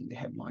that are making the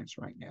headlines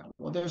right now?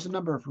 Well, there's a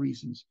number of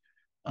reasons.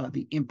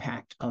 The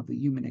impact of the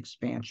human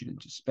expansion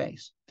into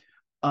space.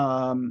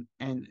 And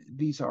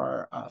these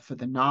are for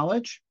the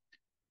knowledge,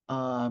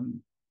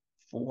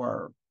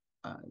 for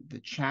the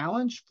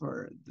challenge,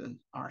 for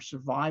our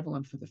survival,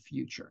 and for the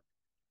future.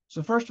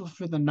 So first of all,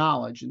 for the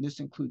knowledge, and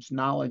this includes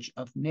knowledge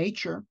of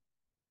nature.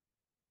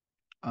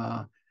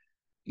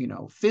 You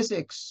know,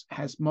 physics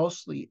has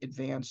mostly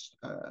advanced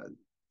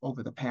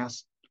over the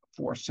past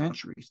 4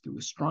 centuries through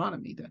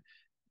astronomy. The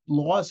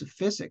laws of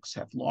physics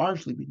have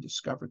largely been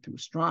discovered through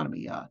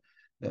astronomy.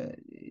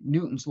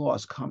 Newton's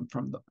laws come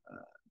from the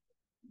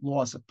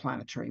laws of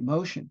planetary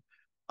motion,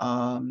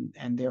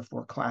 and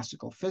therefore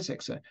classical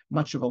physics.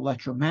 Much of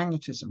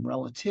electromagnetism,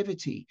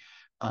 relativity,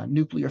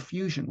 nuclear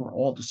fusion were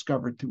all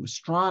discovered through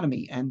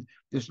astronomy, and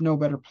there's no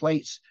better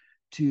place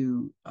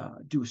to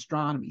do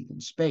astronomy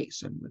than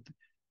space. And with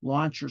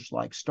launchers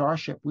like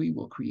Starship, we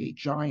will create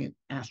giant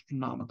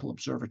astronomical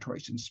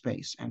observatories in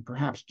space and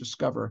perhaps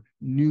discover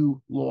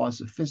new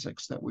laws of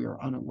physics that we are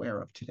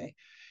unaware of today.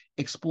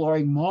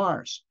 Exploring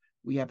Mars,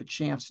 we have a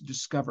chance to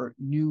discover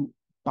new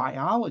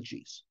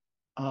biologies.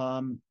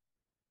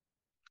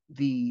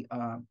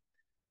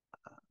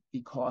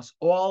 Because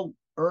all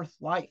Earth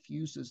life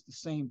uses the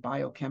same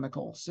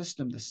biochemical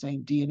system, the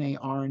same DNA,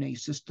 RNA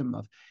system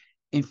of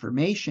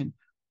information,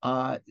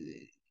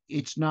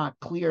 it's not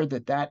clear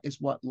that that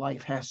is what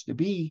life has to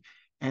be.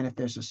 And if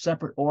there's a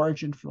separate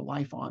origin for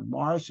life on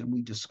Mars and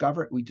we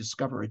discover it, we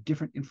discover a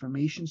different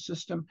information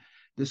system,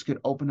 this could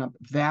open up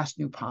vast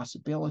new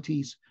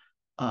possibilities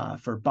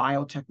for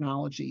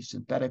biotechnology,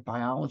 synthetic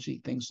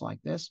biology, things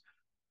like this,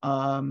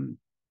 and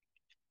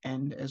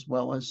as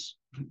well as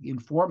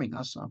informing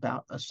us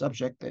about a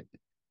subject that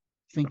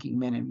thinking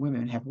men and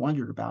women have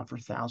wondered about for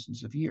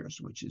thousands of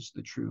years, which is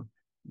the true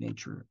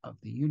nature of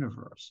the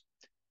universe.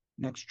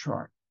 Next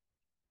chart.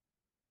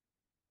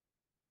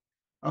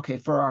 Okay,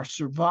 for our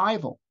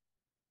survival,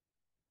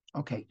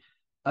 okay,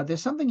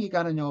 there's something you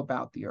got to know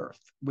about the Earth,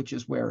 which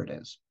is where it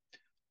is.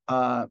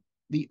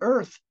 The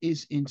Earth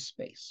is in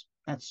space.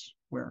 That's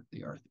where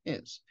the Earth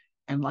is.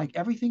 And like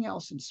everything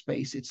else in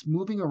space, it's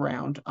moving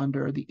around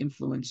under the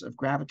influence of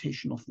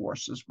gravitational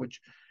forces, which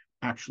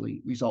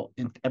actually result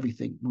in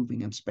everything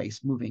moving in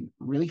space, moving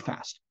really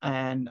fast.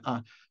 And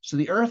so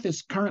the Earth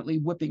is currently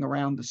whipping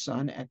around the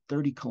sun at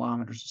 30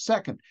 kilometers a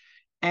second.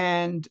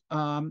 And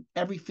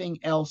everything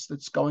else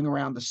that's going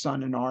around the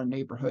sun in our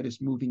neighborhood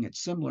is moving at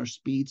similar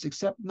speeds,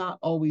 except not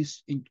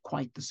always in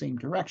quite the same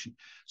direction.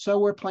 So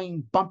we're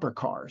playing bumper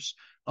cars,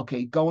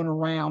 okay, going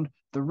around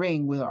the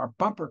ring with our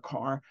bumper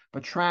car,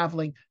 but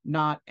traveling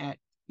not at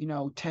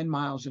 10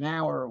 miles an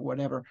hour or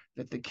whatever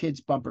that the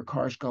kids' bumper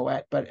cars go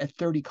at, but at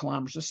 30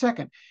 kilometers a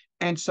second.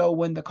 And so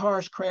when the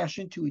cars crash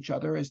into each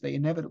other, as they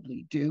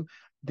inevitably do,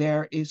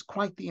 there is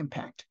quite the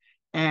impact.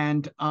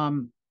 And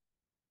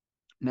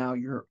now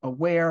you're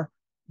aware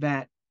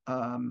that,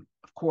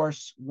 of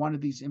course, one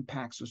of these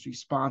impacts was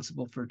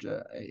responsible for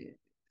the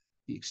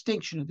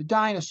extinction of the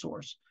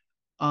dinosaurs.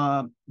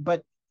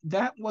 But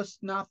that was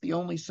not the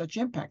only such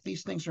impact.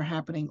 These things are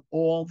happening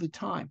all the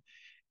time.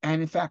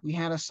 And in fact, we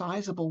had a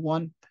sizable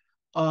one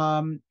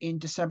in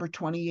December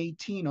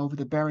 2018 over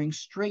the Bering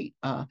Strait.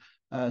 A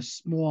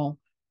small,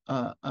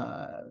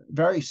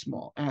 very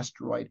small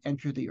asteroid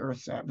entered the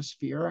Earth's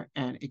atmosphere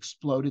and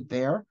exploded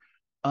there.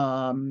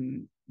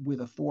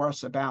 With a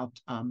force about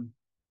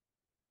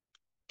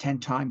 10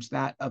 times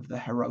that of the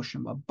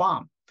Hiroshima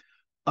bomb.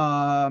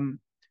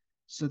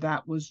 So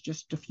that was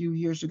just a few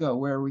years ago.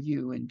 Where were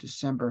you in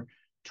December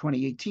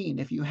 2018?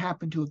 If you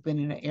happened to have been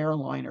in an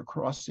airliner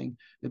crossing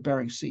the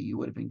Bering Sea, you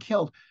would have been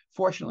killed.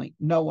 Fortunately,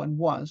 no one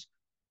was.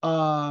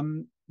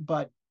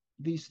 But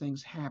these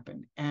things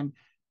happen, and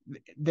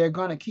they're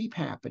going to keep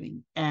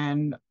happening.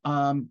 And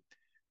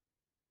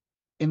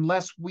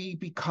unless we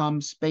become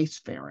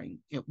spacefaring,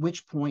 at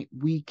which point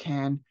we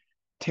can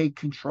take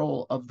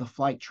control of the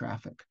flight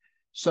traffic.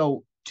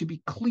 So to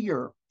be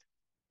clear,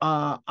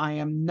 I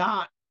am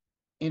not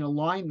in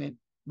alignment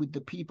with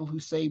the people who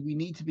say we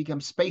need to become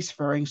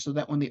spacefaring so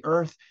that when the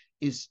Earth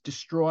is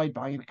destroyed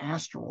by an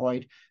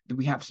asteroid, that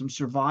we have some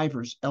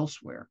survivors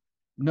elsewhere.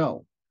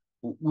 No,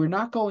 we're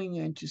not going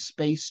into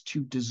space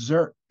to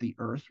desert the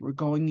Earth. We're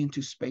going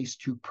into space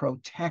to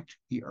protect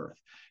the Earth,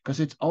 because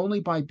it's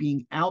only by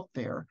being out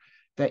there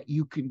that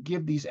you can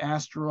give these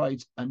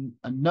asteroids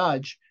a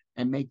nudge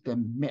and make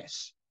them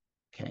miss,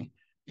 okay?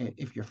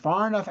 If you're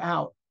far enough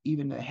out,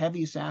 even the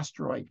heaviest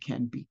asteroid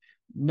can be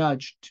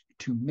nudged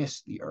to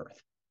miss the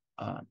Earth.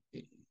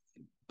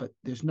 But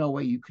there's no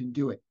way you can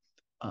do it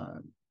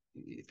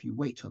if you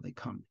wait till they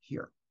come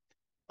here.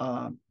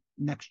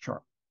 Next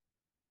chart.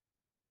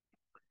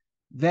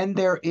 Then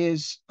there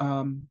is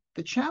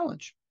the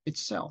challenge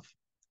itself.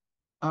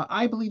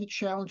 I believe the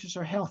challenges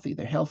are healthy.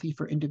 They're healthy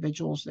for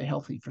individuals. They're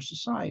healthy for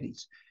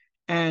societies.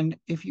 And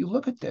if you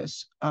look at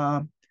this,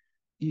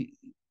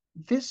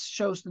 this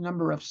shows the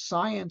number of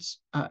science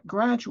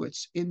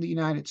graduates in the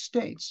United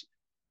States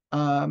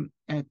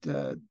at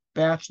the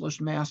bachelor's,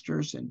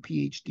 master's, and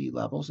PhD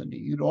levels. And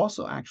you'd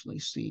also actually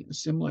see a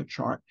similar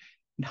chart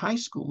in high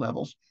school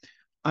levels.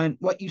 And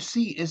what you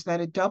see is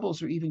that it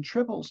doubles or even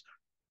triples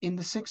in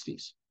the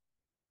 60s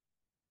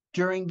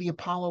during the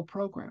Apollo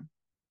program.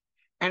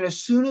 And as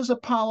soon as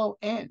Apollo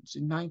ends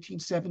in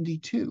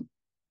 1972,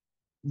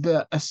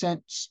 the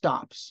ascent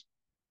stops.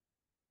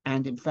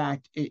 And in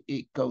fact,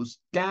 it goes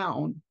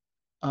down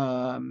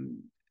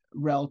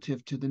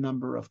relative to the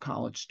number of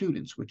college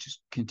students, which is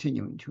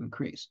continuing to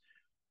increase.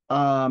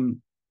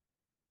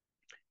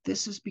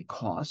 This is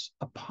because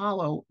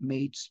Apollo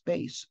made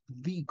space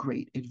the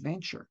great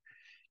adventure.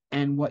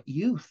 And what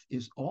youth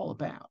is all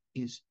about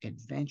is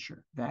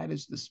adventure. That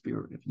is the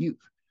spirit of youth.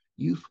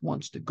 Youth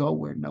wants to go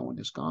where no one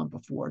has gone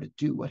before, to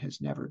do what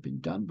has never been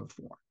done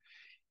before.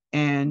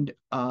 And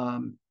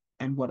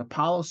what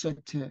Apollo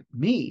said to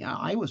me,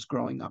 I was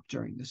growing up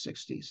during the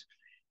 60s,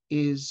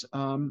 is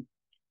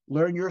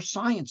learn your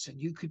science and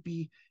you could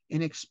be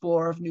an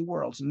explorer of new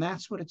worlds. And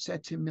that's what it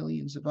said to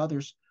millions of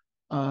others,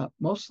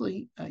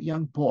 mostly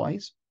young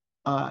boys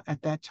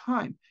at that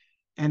time.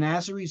 And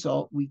as a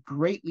result, we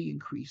greatly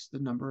increased the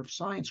number of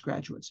science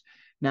graduates.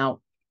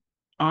 Now,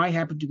 I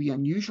happen to be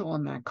unusual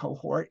in that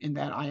cohort in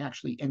that I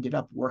actually ended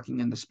up working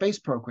in the space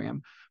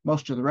program.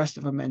 Most of the rest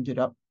of them ended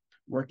up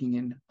working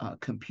in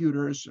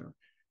computers or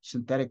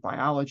synthetic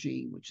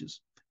biology, which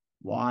is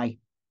why,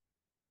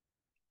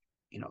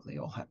 they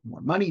all have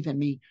more money than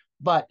me,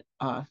 but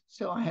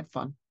still I had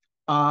fun.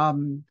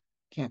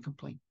 Can't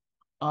complain.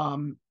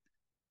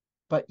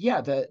 But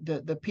yeah,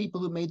 the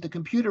people who made the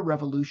computer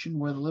revolution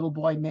were the little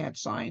boy mad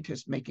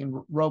scientists making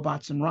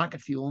robots and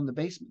rocket fuel in the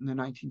basement in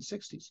the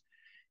 1960s.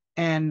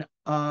 And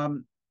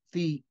now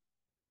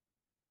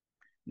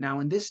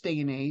in this day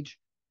and age,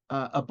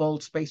 a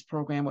bold space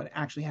program would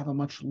actually have a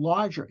much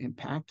larger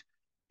impact,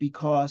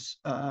 because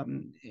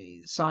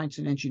science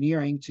and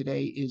engineering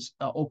today is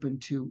open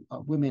to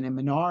women and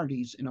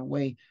minorities in a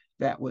way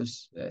that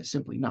was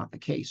simply not the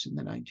case in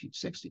the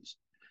 1960s.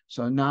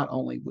 So not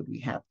only would we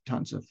have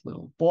tons of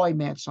little boy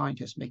mad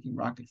scientists making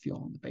rocket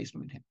fuel in the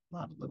basement, we'd have a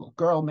lot of little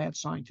girl mad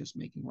scientists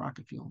making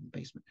rocket fuel in the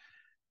basement,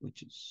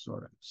 which is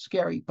sort of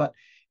scary. But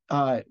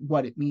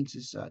what it means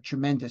is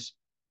tremendous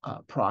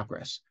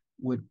progress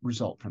would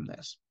result from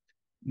this.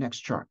 Next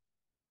chart.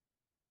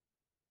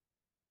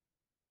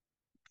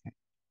 Okay.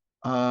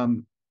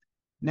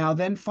 Now,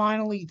 then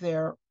finally,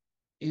 there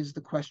is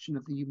the question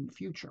of the human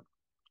future.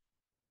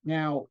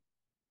 Now,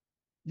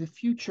 the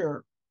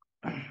future,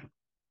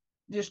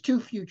 there's two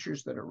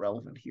futures that are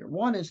relevant here.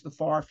 One is the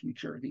far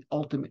future, the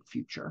ultimate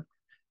future.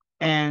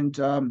 And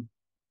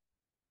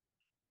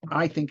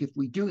I think if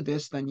we do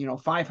this, then,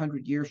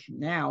 500 years from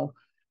now,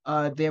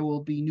 there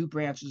will be new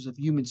branches of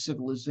human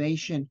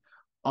civilization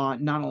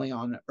not only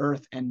on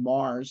Earth and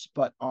Mars,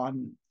 but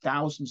on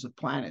thousands of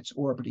planets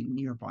orbiting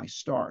nearby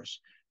stars.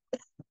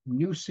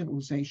 New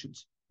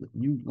civilizations with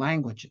new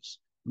languages,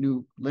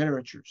 new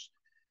literatures,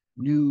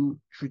 new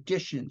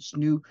traditions,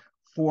 new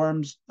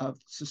forms of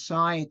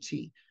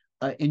society,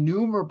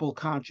 innumerable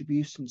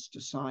contributions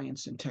to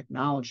science and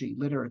technology,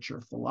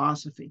 literature,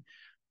 philosophy,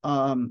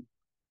 and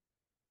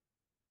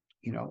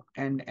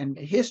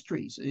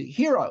histories,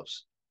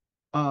 heroes,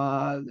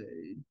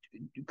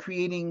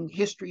 creating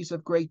histories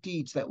of great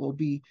deeds that will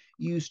be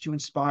used to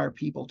inspire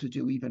people to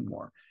do even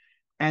more.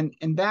 And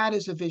that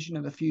is a vision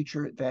of the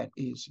future that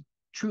is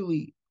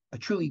a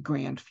truly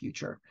grand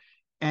future.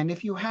 And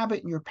if you have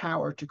it in your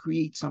power to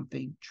create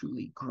something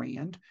truly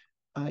grand,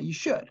 you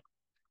should.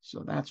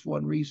 So that's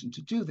one reason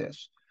to do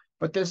this.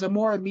 But there's a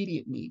more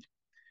immediate need,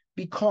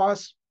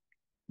 because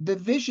the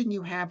vision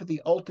you have of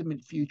the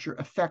ultimate future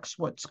affects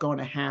what's going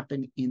to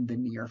happen in the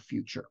near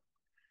future.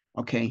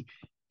 Okay.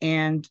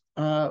 And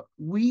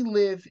we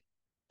live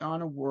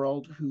on a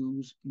world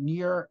whose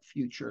near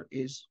future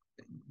is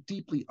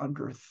deeply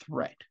under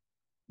threat.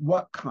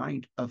 What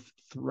kind of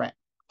threat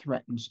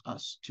threatens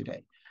us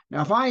today?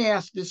 Now, if I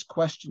ask this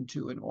question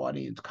to an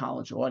audience,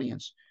 college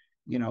audience,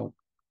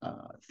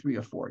 3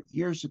 or 4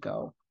 years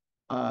ago,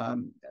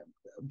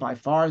 by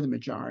far the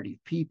majority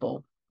of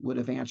people would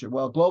have answered,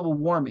 well, global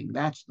warming,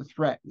 that's the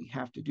threat. We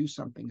have to do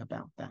something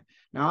about that.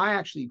 Now, I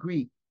actually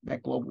agree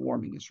that global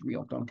warming is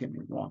real. Don't get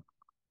me wrong.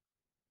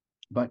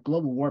 But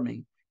global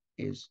warming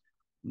is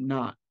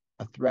not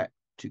a threat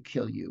to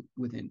kill you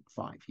within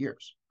 5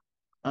 years.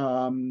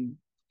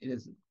 It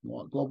is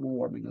global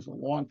warming is a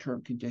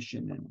long-term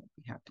condition, and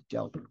we have to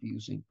deal with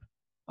using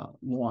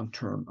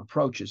long-term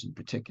approaches, in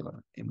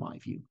particular, in my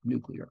view,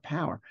 nuclear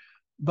power.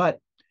 But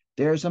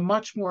there's a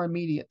much more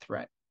immediate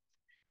threat,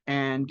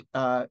 and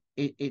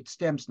it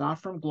stems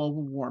not from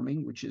global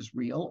warming, which is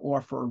real,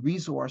 or for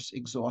resource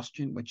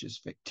exhaustion, which is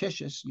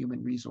fictitious.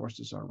 Human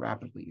resources are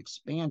rapidly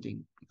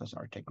expanding because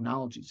our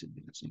technology is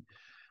advancing.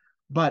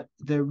 But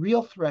the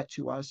real threat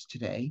to us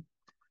today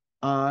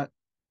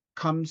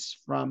comes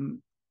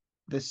from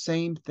the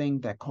same thing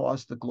that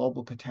caused the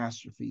global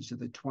catastrophes of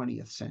the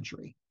 20th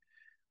century,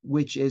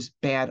 which is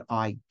bad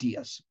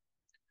ideas.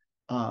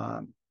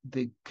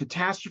 The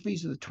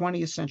catastrophes of the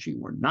 20th century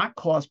were not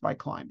caused by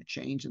climate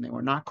change, and they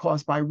were not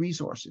caused by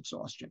resource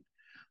exhaustion.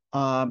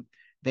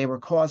 They were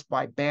caused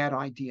by bad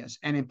ideas,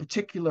 and in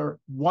particular,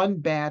 one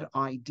bad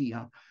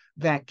idea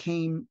that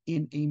came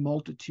in a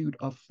multitude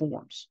of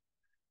forms,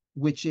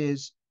 which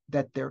is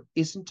that there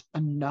isn't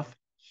enough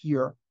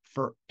here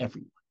for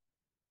everyone.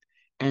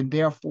 And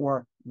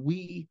therefore,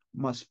 we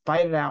must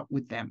fight it out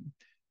with them,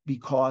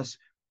 because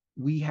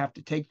we have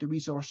to take the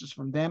resources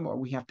from them, or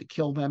we have to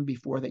kill them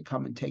before they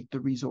come and take the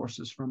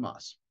resources from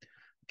us.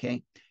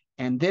 Okay.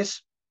 And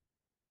this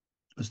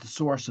was the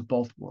source of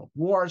both world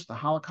wars, the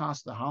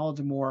Holocaust, the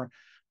Holodomor,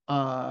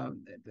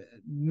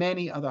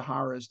 many other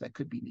horrors that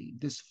could be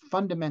named. This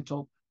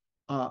fundamental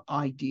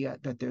idea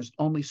that there's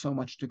only so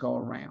much to go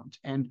around.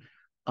 And,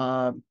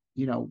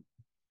 you know,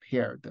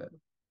 here, the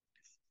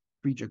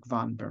Friedrich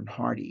von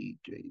Bernhardi,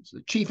 he's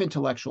the chief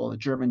intellectual of the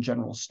German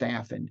General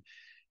Staff. In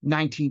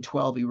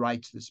 1912, he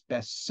writes this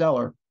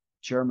bestseller,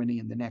 Germany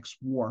and the Next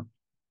War,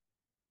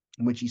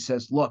 in which he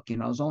says, look, you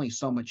know, there's only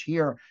so much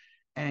here,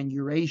 and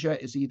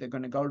Eurasia is either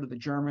going to go to the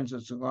Germans or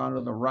it's going to go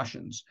to the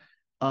Russians.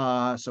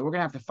 So we're going to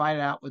have to fight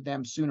it out with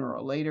them sooner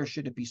or later.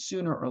 Should it be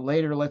sooner or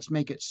later? Let's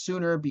make it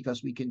sooner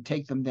because we can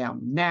take them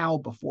down now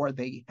before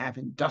they have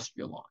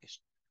industrialized.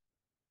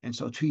 And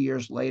so 2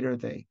 years later,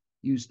 they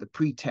used the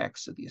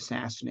pretext of the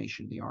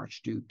assassination of the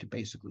Archduke to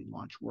basically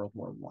launch World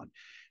War I.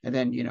 And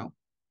then, you know,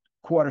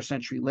 quarter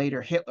century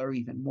later, Hitler,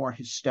 even more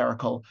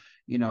hysterical,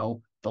 you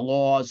know, the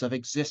laws of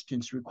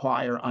existence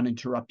require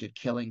uninterrupted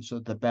killing so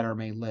that the better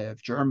may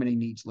live. Germany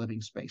needs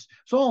living space.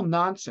 It's all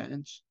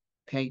nonsense.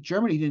 Okay,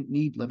 Germany didn't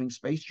need living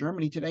space.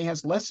 Germany today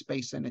has less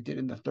space than it did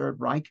in the Third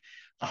Reich,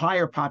 a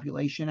higher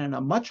population and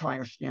a much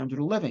higher standard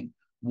of living.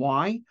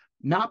 Why?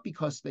 Not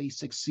because they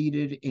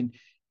succeeded in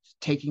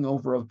taking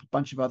over a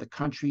bunch of other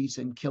countries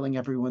and killing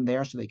everyone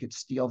there so they could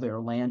steal their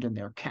land and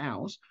their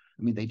cows.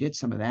 I mean, they did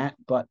some of that,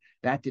 but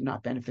that did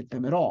not benefit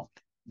them at all.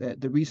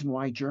 The reason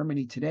why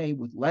Germany today,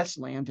 with less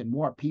land and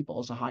more people,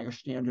 has a higher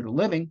standard of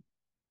living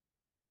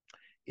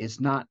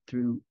is not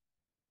through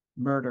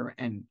murder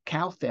and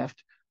cow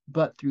theft,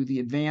 but through the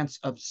advance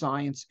of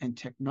science and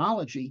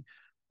technology,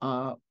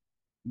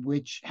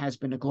 which has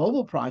been a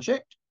global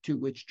project to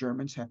which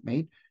Germans have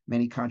made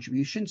many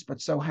contributions,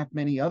 but so have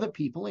many other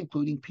people,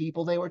 including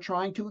people they were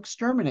trying to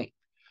exterminate.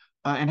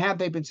 And had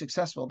they been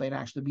successful, they'd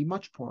actually be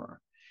much poorer.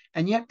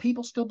 And yet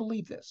people still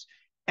believe this.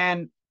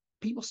 And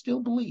people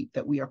still believe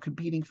that we are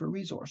competing for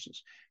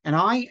resources. And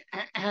I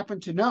happen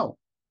to know,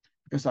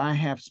 because I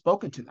have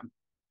spoken to them,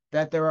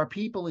 that there are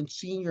people in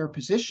senior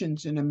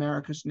positions in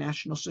America's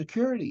national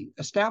security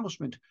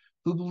establishment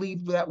who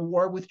believe that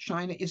war with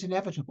China is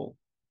inevitable.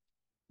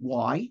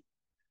 Why?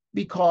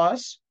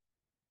 Because,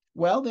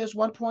 well, there's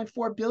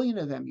 1.4 billion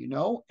of them, you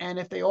know, and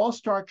if they all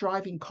start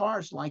driving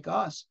cars like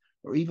us,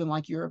 or even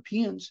like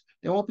Europeans,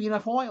 there won't be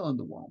enough oil in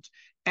the world.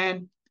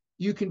 And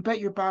you can bet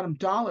your bottom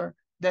dollar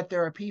that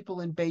there are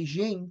people in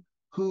Beijing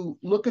who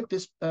look at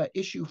this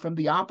issue from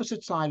the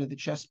opposite side of the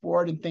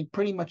chessboard and think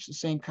pretty much the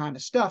same kind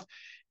of stuff,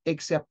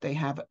 except they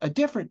have a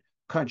different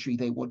country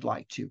they would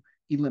like to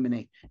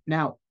eliminate.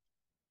 Now,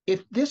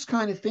 if this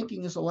kind of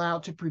thinking is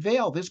allowed to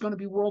prevail, there's going to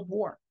be world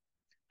war.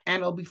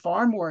 And it'll be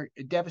far more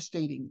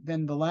devastating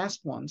than the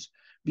last ones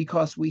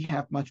because we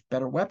have much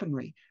better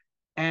weaponry.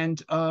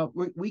 And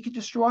we could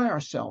destroy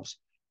ourselves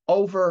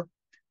over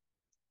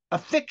a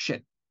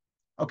fiction.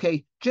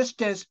 Okay,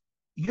 just as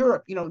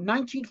Europe, you know,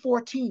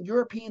 1914,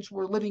 Europeans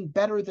were living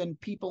better than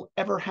people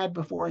ever had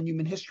before in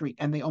human history,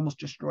 and they almost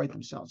destroyed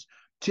themselves.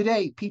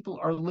 Today, people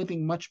are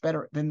living much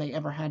better than they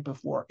ever had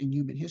before in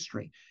human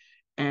history.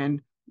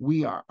 And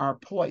we are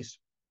poised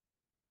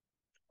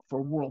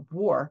for world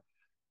war.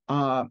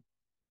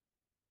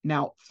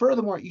 Now,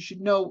 furthermore, you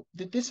should know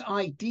that this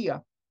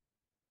idea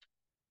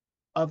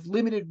of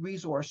limited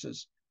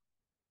resources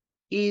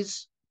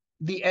is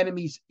the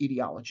enemy's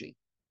ideology.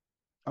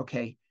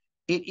 Okay,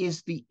 it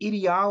is the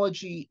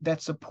ideology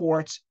that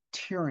supports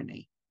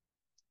tyranny.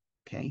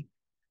 Okay,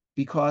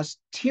 because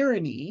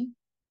tyranny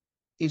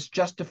is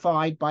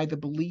justified by the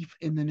belief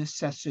in the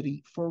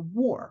necessity for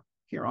war.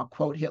 Here, I'll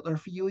quote Hitler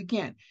for you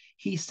again.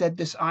 He said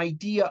this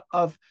idea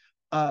of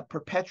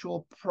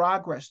perpetual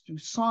progress through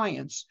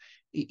science,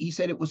 he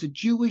said it was a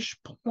Jewish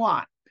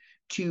plot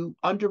to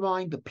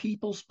undermine the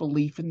people's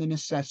belief in the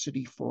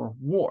necessity for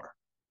war.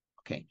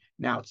 Okay,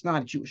 now it's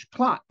not a Jewish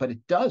plot, but it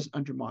does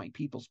undermine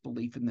people's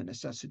belief in the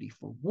necessity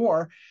for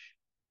war,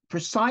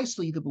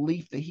 precisely the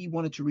belief that he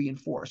wanted to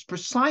reinforce,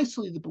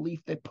 precisely the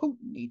belief that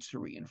Putin needs to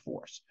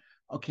reinforce.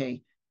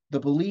 Okay, the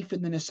belief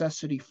in the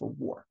necessity for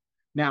war.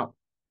 Now,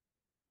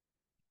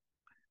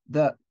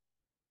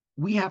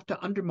 we have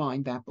to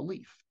undermine that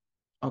belief.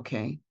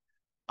 Okay,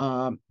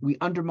 we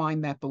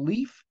undermine that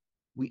belief,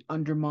 we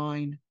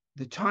undermine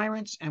the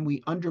tyrants, and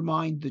we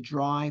undermine the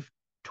drive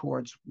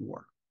towards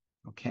war.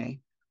 Okay,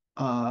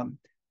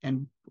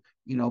 and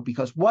you know,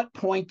 because what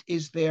point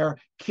is there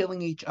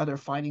killing each other,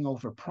 fighting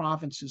over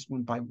provinces,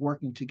 when by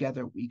working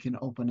together we can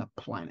open up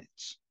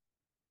planets?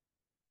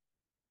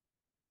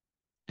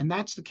 And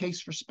that's the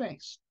case for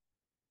space.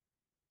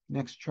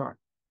 Next chart.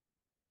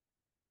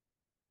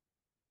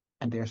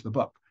 And there's the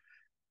book.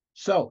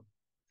 So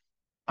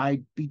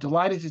I'd be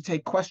delighted to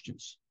take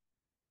questions.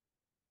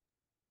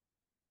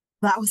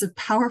 That was a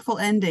powerful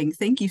ending.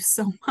 Thank you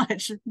so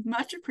much.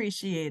 Much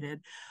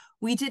appreciated.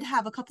 We did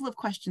have a couple of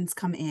questions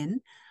come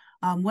in.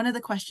 One of the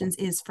questions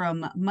is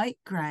from Mike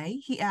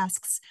Gray. He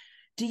asks,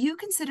 do you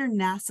consider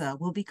NASA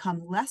will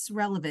become less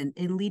relevant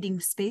in leading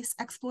space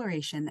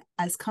exploration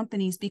as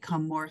companies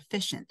become more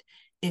efficient?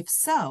 If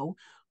so,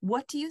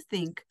 what do you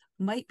think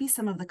might be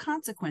some of the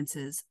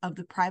consequences of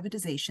the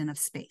privatization of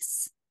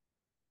space?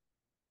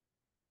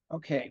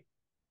 Okay.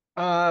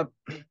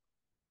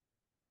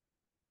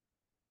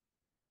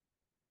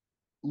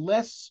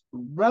 less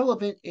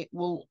relevant. It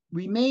will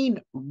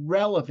remain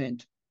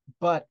relevant,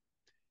 but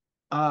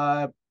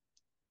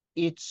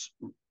its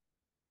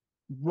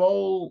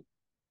role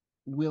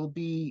will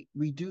be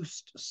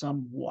reduced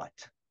somewhat.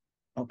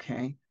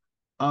 Okay.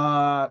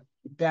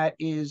 That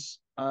is,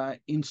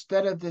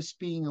 instead of this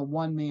being a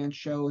one-man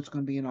show, it's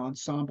going to be an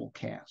ensemble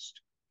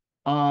cast.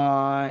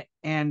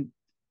 And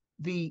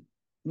the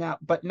now,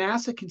 but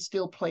NASA can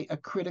still play a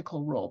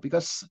critical role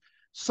because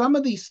some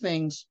of these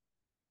things,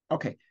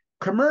 okay,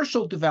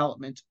 commercial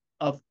development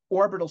of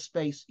orbital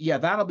space, yeah,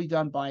 that'll be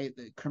done by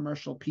the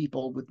commercial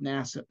people with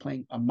NASA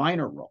playing a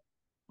minor role.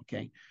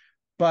 Okay.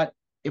 But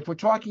if we're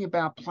talking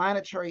about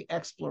planetary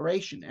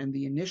exploration and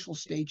the initial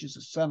stages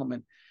of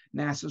settlement,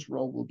 NASA's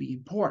role will be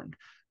important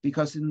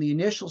because in the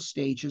initial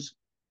stages,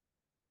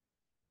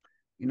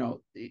 you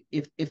know,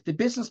 if the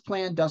business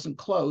plan doesn't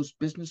close,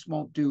 business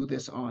won't do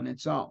this on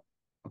its own.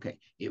 Okay,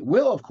 it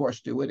will of course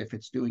do it if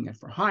it's doing it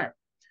for hire.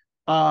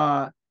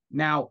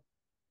 Now,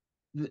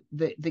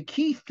 the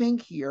key thing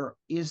here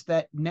is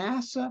that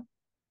NASA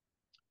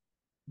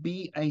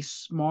be a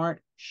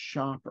smart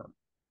shopper.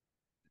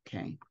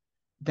 Okay,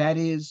 that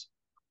is,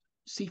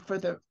 see, for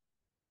the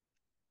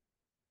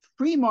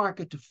free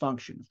market to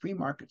function, free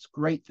market's a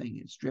great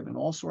thing. It's driven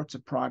all sorts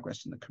of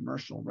progress in the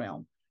commercial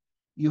realm.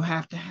 You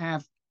have to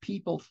have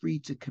people free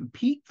to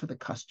compete for the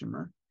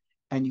customer,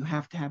 and you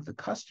have to have the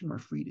customer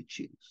free to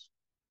choose.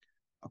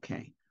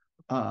 Okay.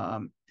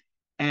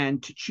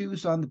 And to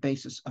choose on the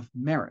basis of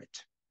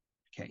merit.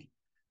 Okay.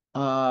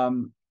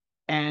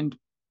 And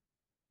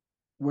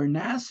where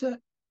NASA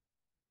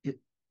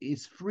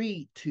is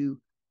free to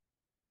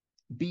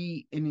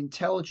be an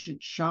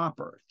intelligent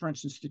shopper, for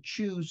instance, to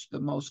choose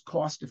the most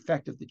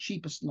cost-effective, the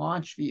cheapest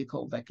launch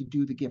vehicle that could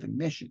do the given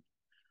mission,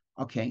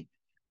 okay,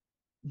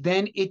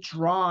 then it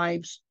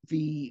drives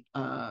the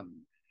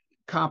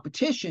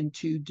competition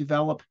to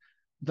develop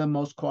the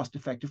most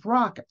cost-effective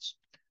rockets.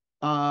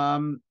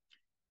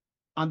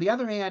 On the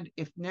other hand,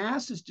 if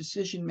NASA's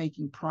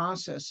decision-making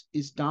process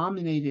is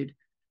dominated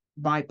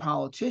by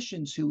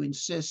politicians who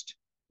insist,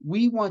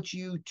 we want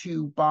you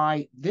to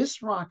buy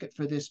this rocket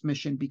for this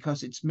mission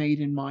because it's made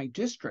in my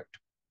district,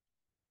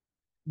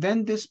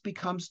 then this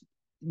becomes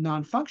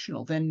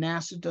non-functional. Then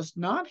NASA does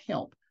not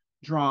help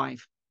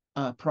drive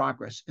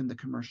progress in the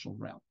commercial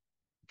realm.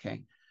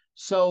 Okay,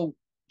 so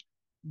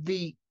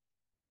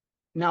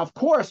now, of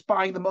course,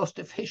 buying the most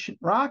efficient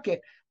rocket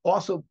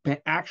also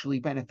actually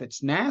benefits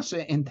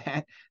NASA in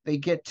that they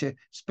get to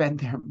spend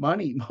their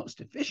money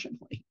most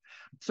efficiently.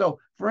 So,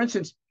 for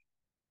instance,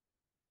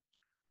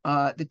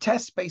 the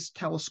Test Space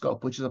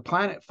Telescope, which is a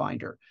planet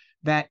finder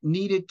that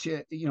needed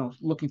to, you know,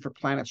 looking for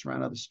planets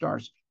around other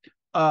stars,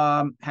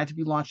 had to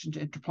be launched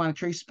into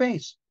interplanetary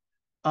space.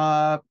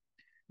 Now,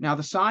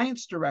 the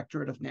science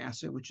directorate of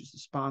NASA, which is the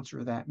sponsor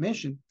of that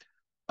mission,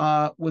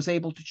 was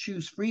able to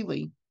choose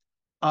freely.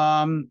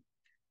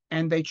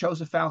 And they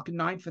chose a Falcon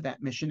 9 for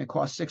that mission. It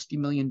cost $60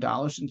 million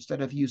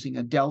instead of using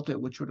a Delta,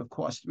 which would have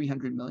cost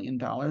 $300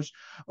 million,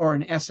 or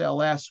an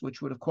SLS,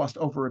 which would have cost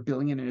over $1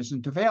 billion and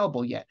isn't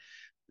available yet.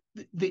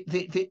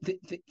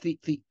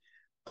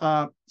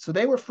 So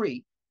they were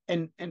free.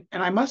 And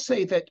I must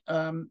say that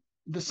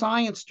the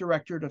science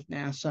directorate of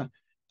NASA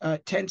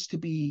tends to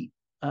be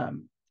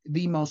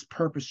the most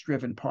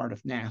purpose-driven part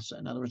of NASA.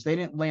 In other words, they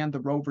didn't land the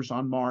rovers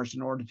on Mars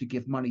in order to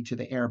give money to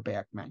the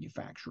airbag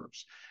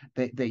manufacturers.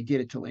 They did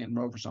it to land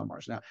rovers on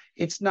Mars. Now,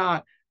 it's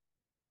not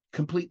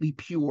completely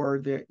pure.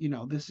 There, you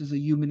know, this is a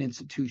human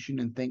institution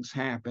and things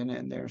happen,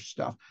 and there's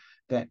stuff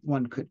that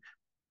one could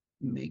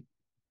make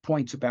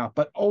points about.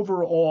 But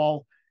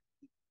overall,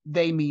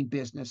 they mean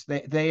business.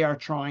 They are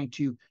trying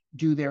to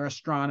do their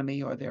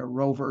astronomy or their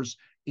rovers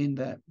in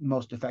the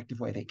most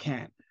effective way they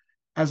can,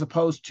 as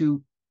opposed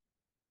to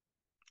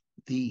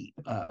the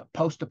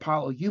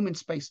post-Apollo human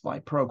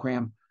spaceflight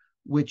program,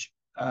 which,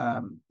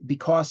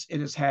 because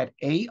it has had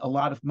a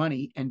lot of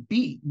money, and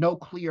B, no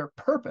clear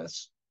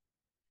purpose,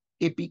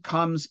 it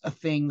becomes a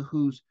thing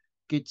who's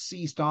gets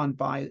seized on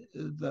by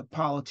the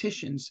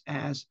politicians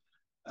as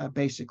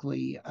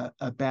basically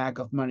a bag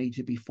of money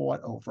to be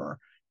fought over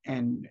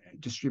and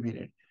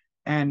distributed.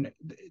 And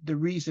the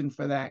reason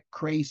for that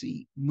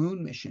crazy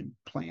moon mission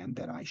plan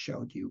that I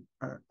showed you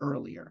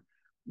earlier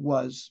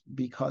was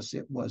because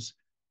it was,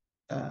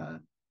 I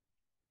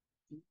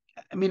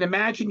mean,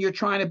 imagine you're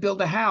trying to build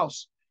a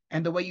house,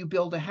 and the way you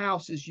build a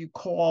house is you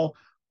call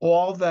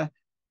all the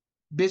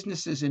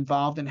businesses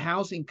involved in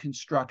housing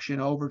construction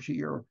over to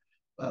your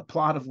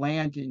plot of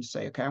land and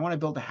say, okay, I want to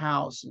build a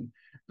house. And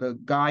the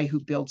guy who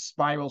builds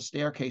spiral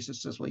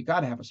staircases says, well, you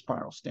got to have a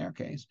spiral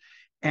staircase.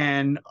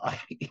 And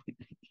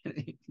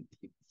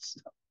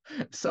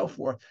so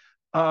forth.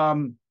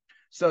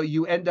 So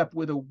you end up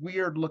with a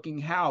weird looking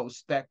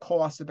house that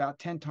costs about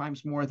 10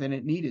 times more than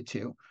it needed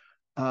to.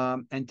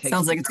 And takes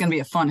Sounds like it's going to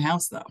be a fun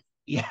house, though.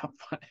 Yeah,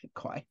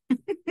 quite.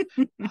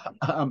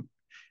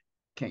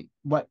 Okay,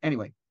 but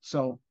anyway,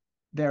 so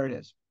there it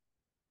is.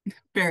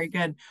 Very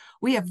good.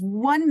 We have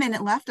 1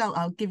 minute left.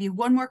 I'll give you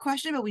one more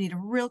question, but we need a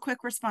real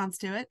quick response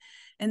to it.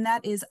 And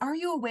that is, are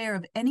you aware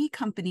of any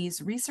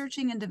companies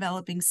researching and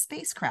developing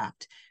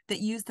spacecraft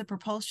that use the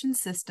propulsion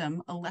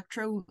system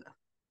electrogravitic,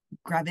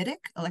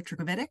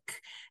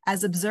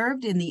 as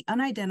observed in the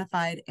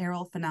unidentified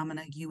aerial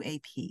phenomena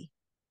UAP?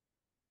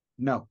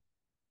 No.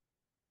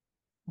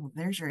 Well,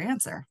 there's your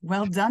answer.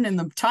 Well done in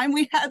the time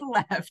we had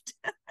left.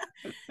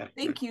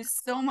 Thank you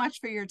so much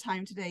for your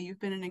time today. You've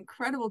been an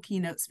incredible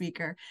keynote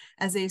speaker.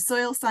 As a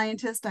soil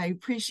scientist, I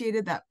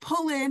appreciated that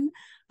pull in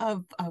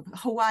of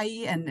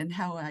Hawaii and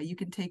how you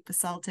can take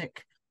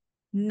basaltic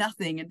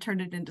nothing and turn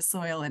it into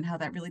soil, and how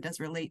that really does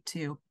relate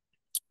to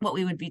what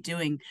we would be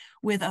doing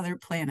with other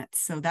planets.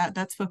 So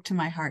that spoke to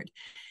my heart.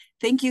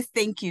 Thank you.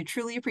 Thank you.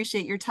 Truly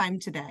appreciate your time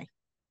today.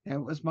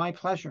 It was my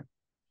pleasure.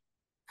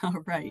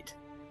 All right.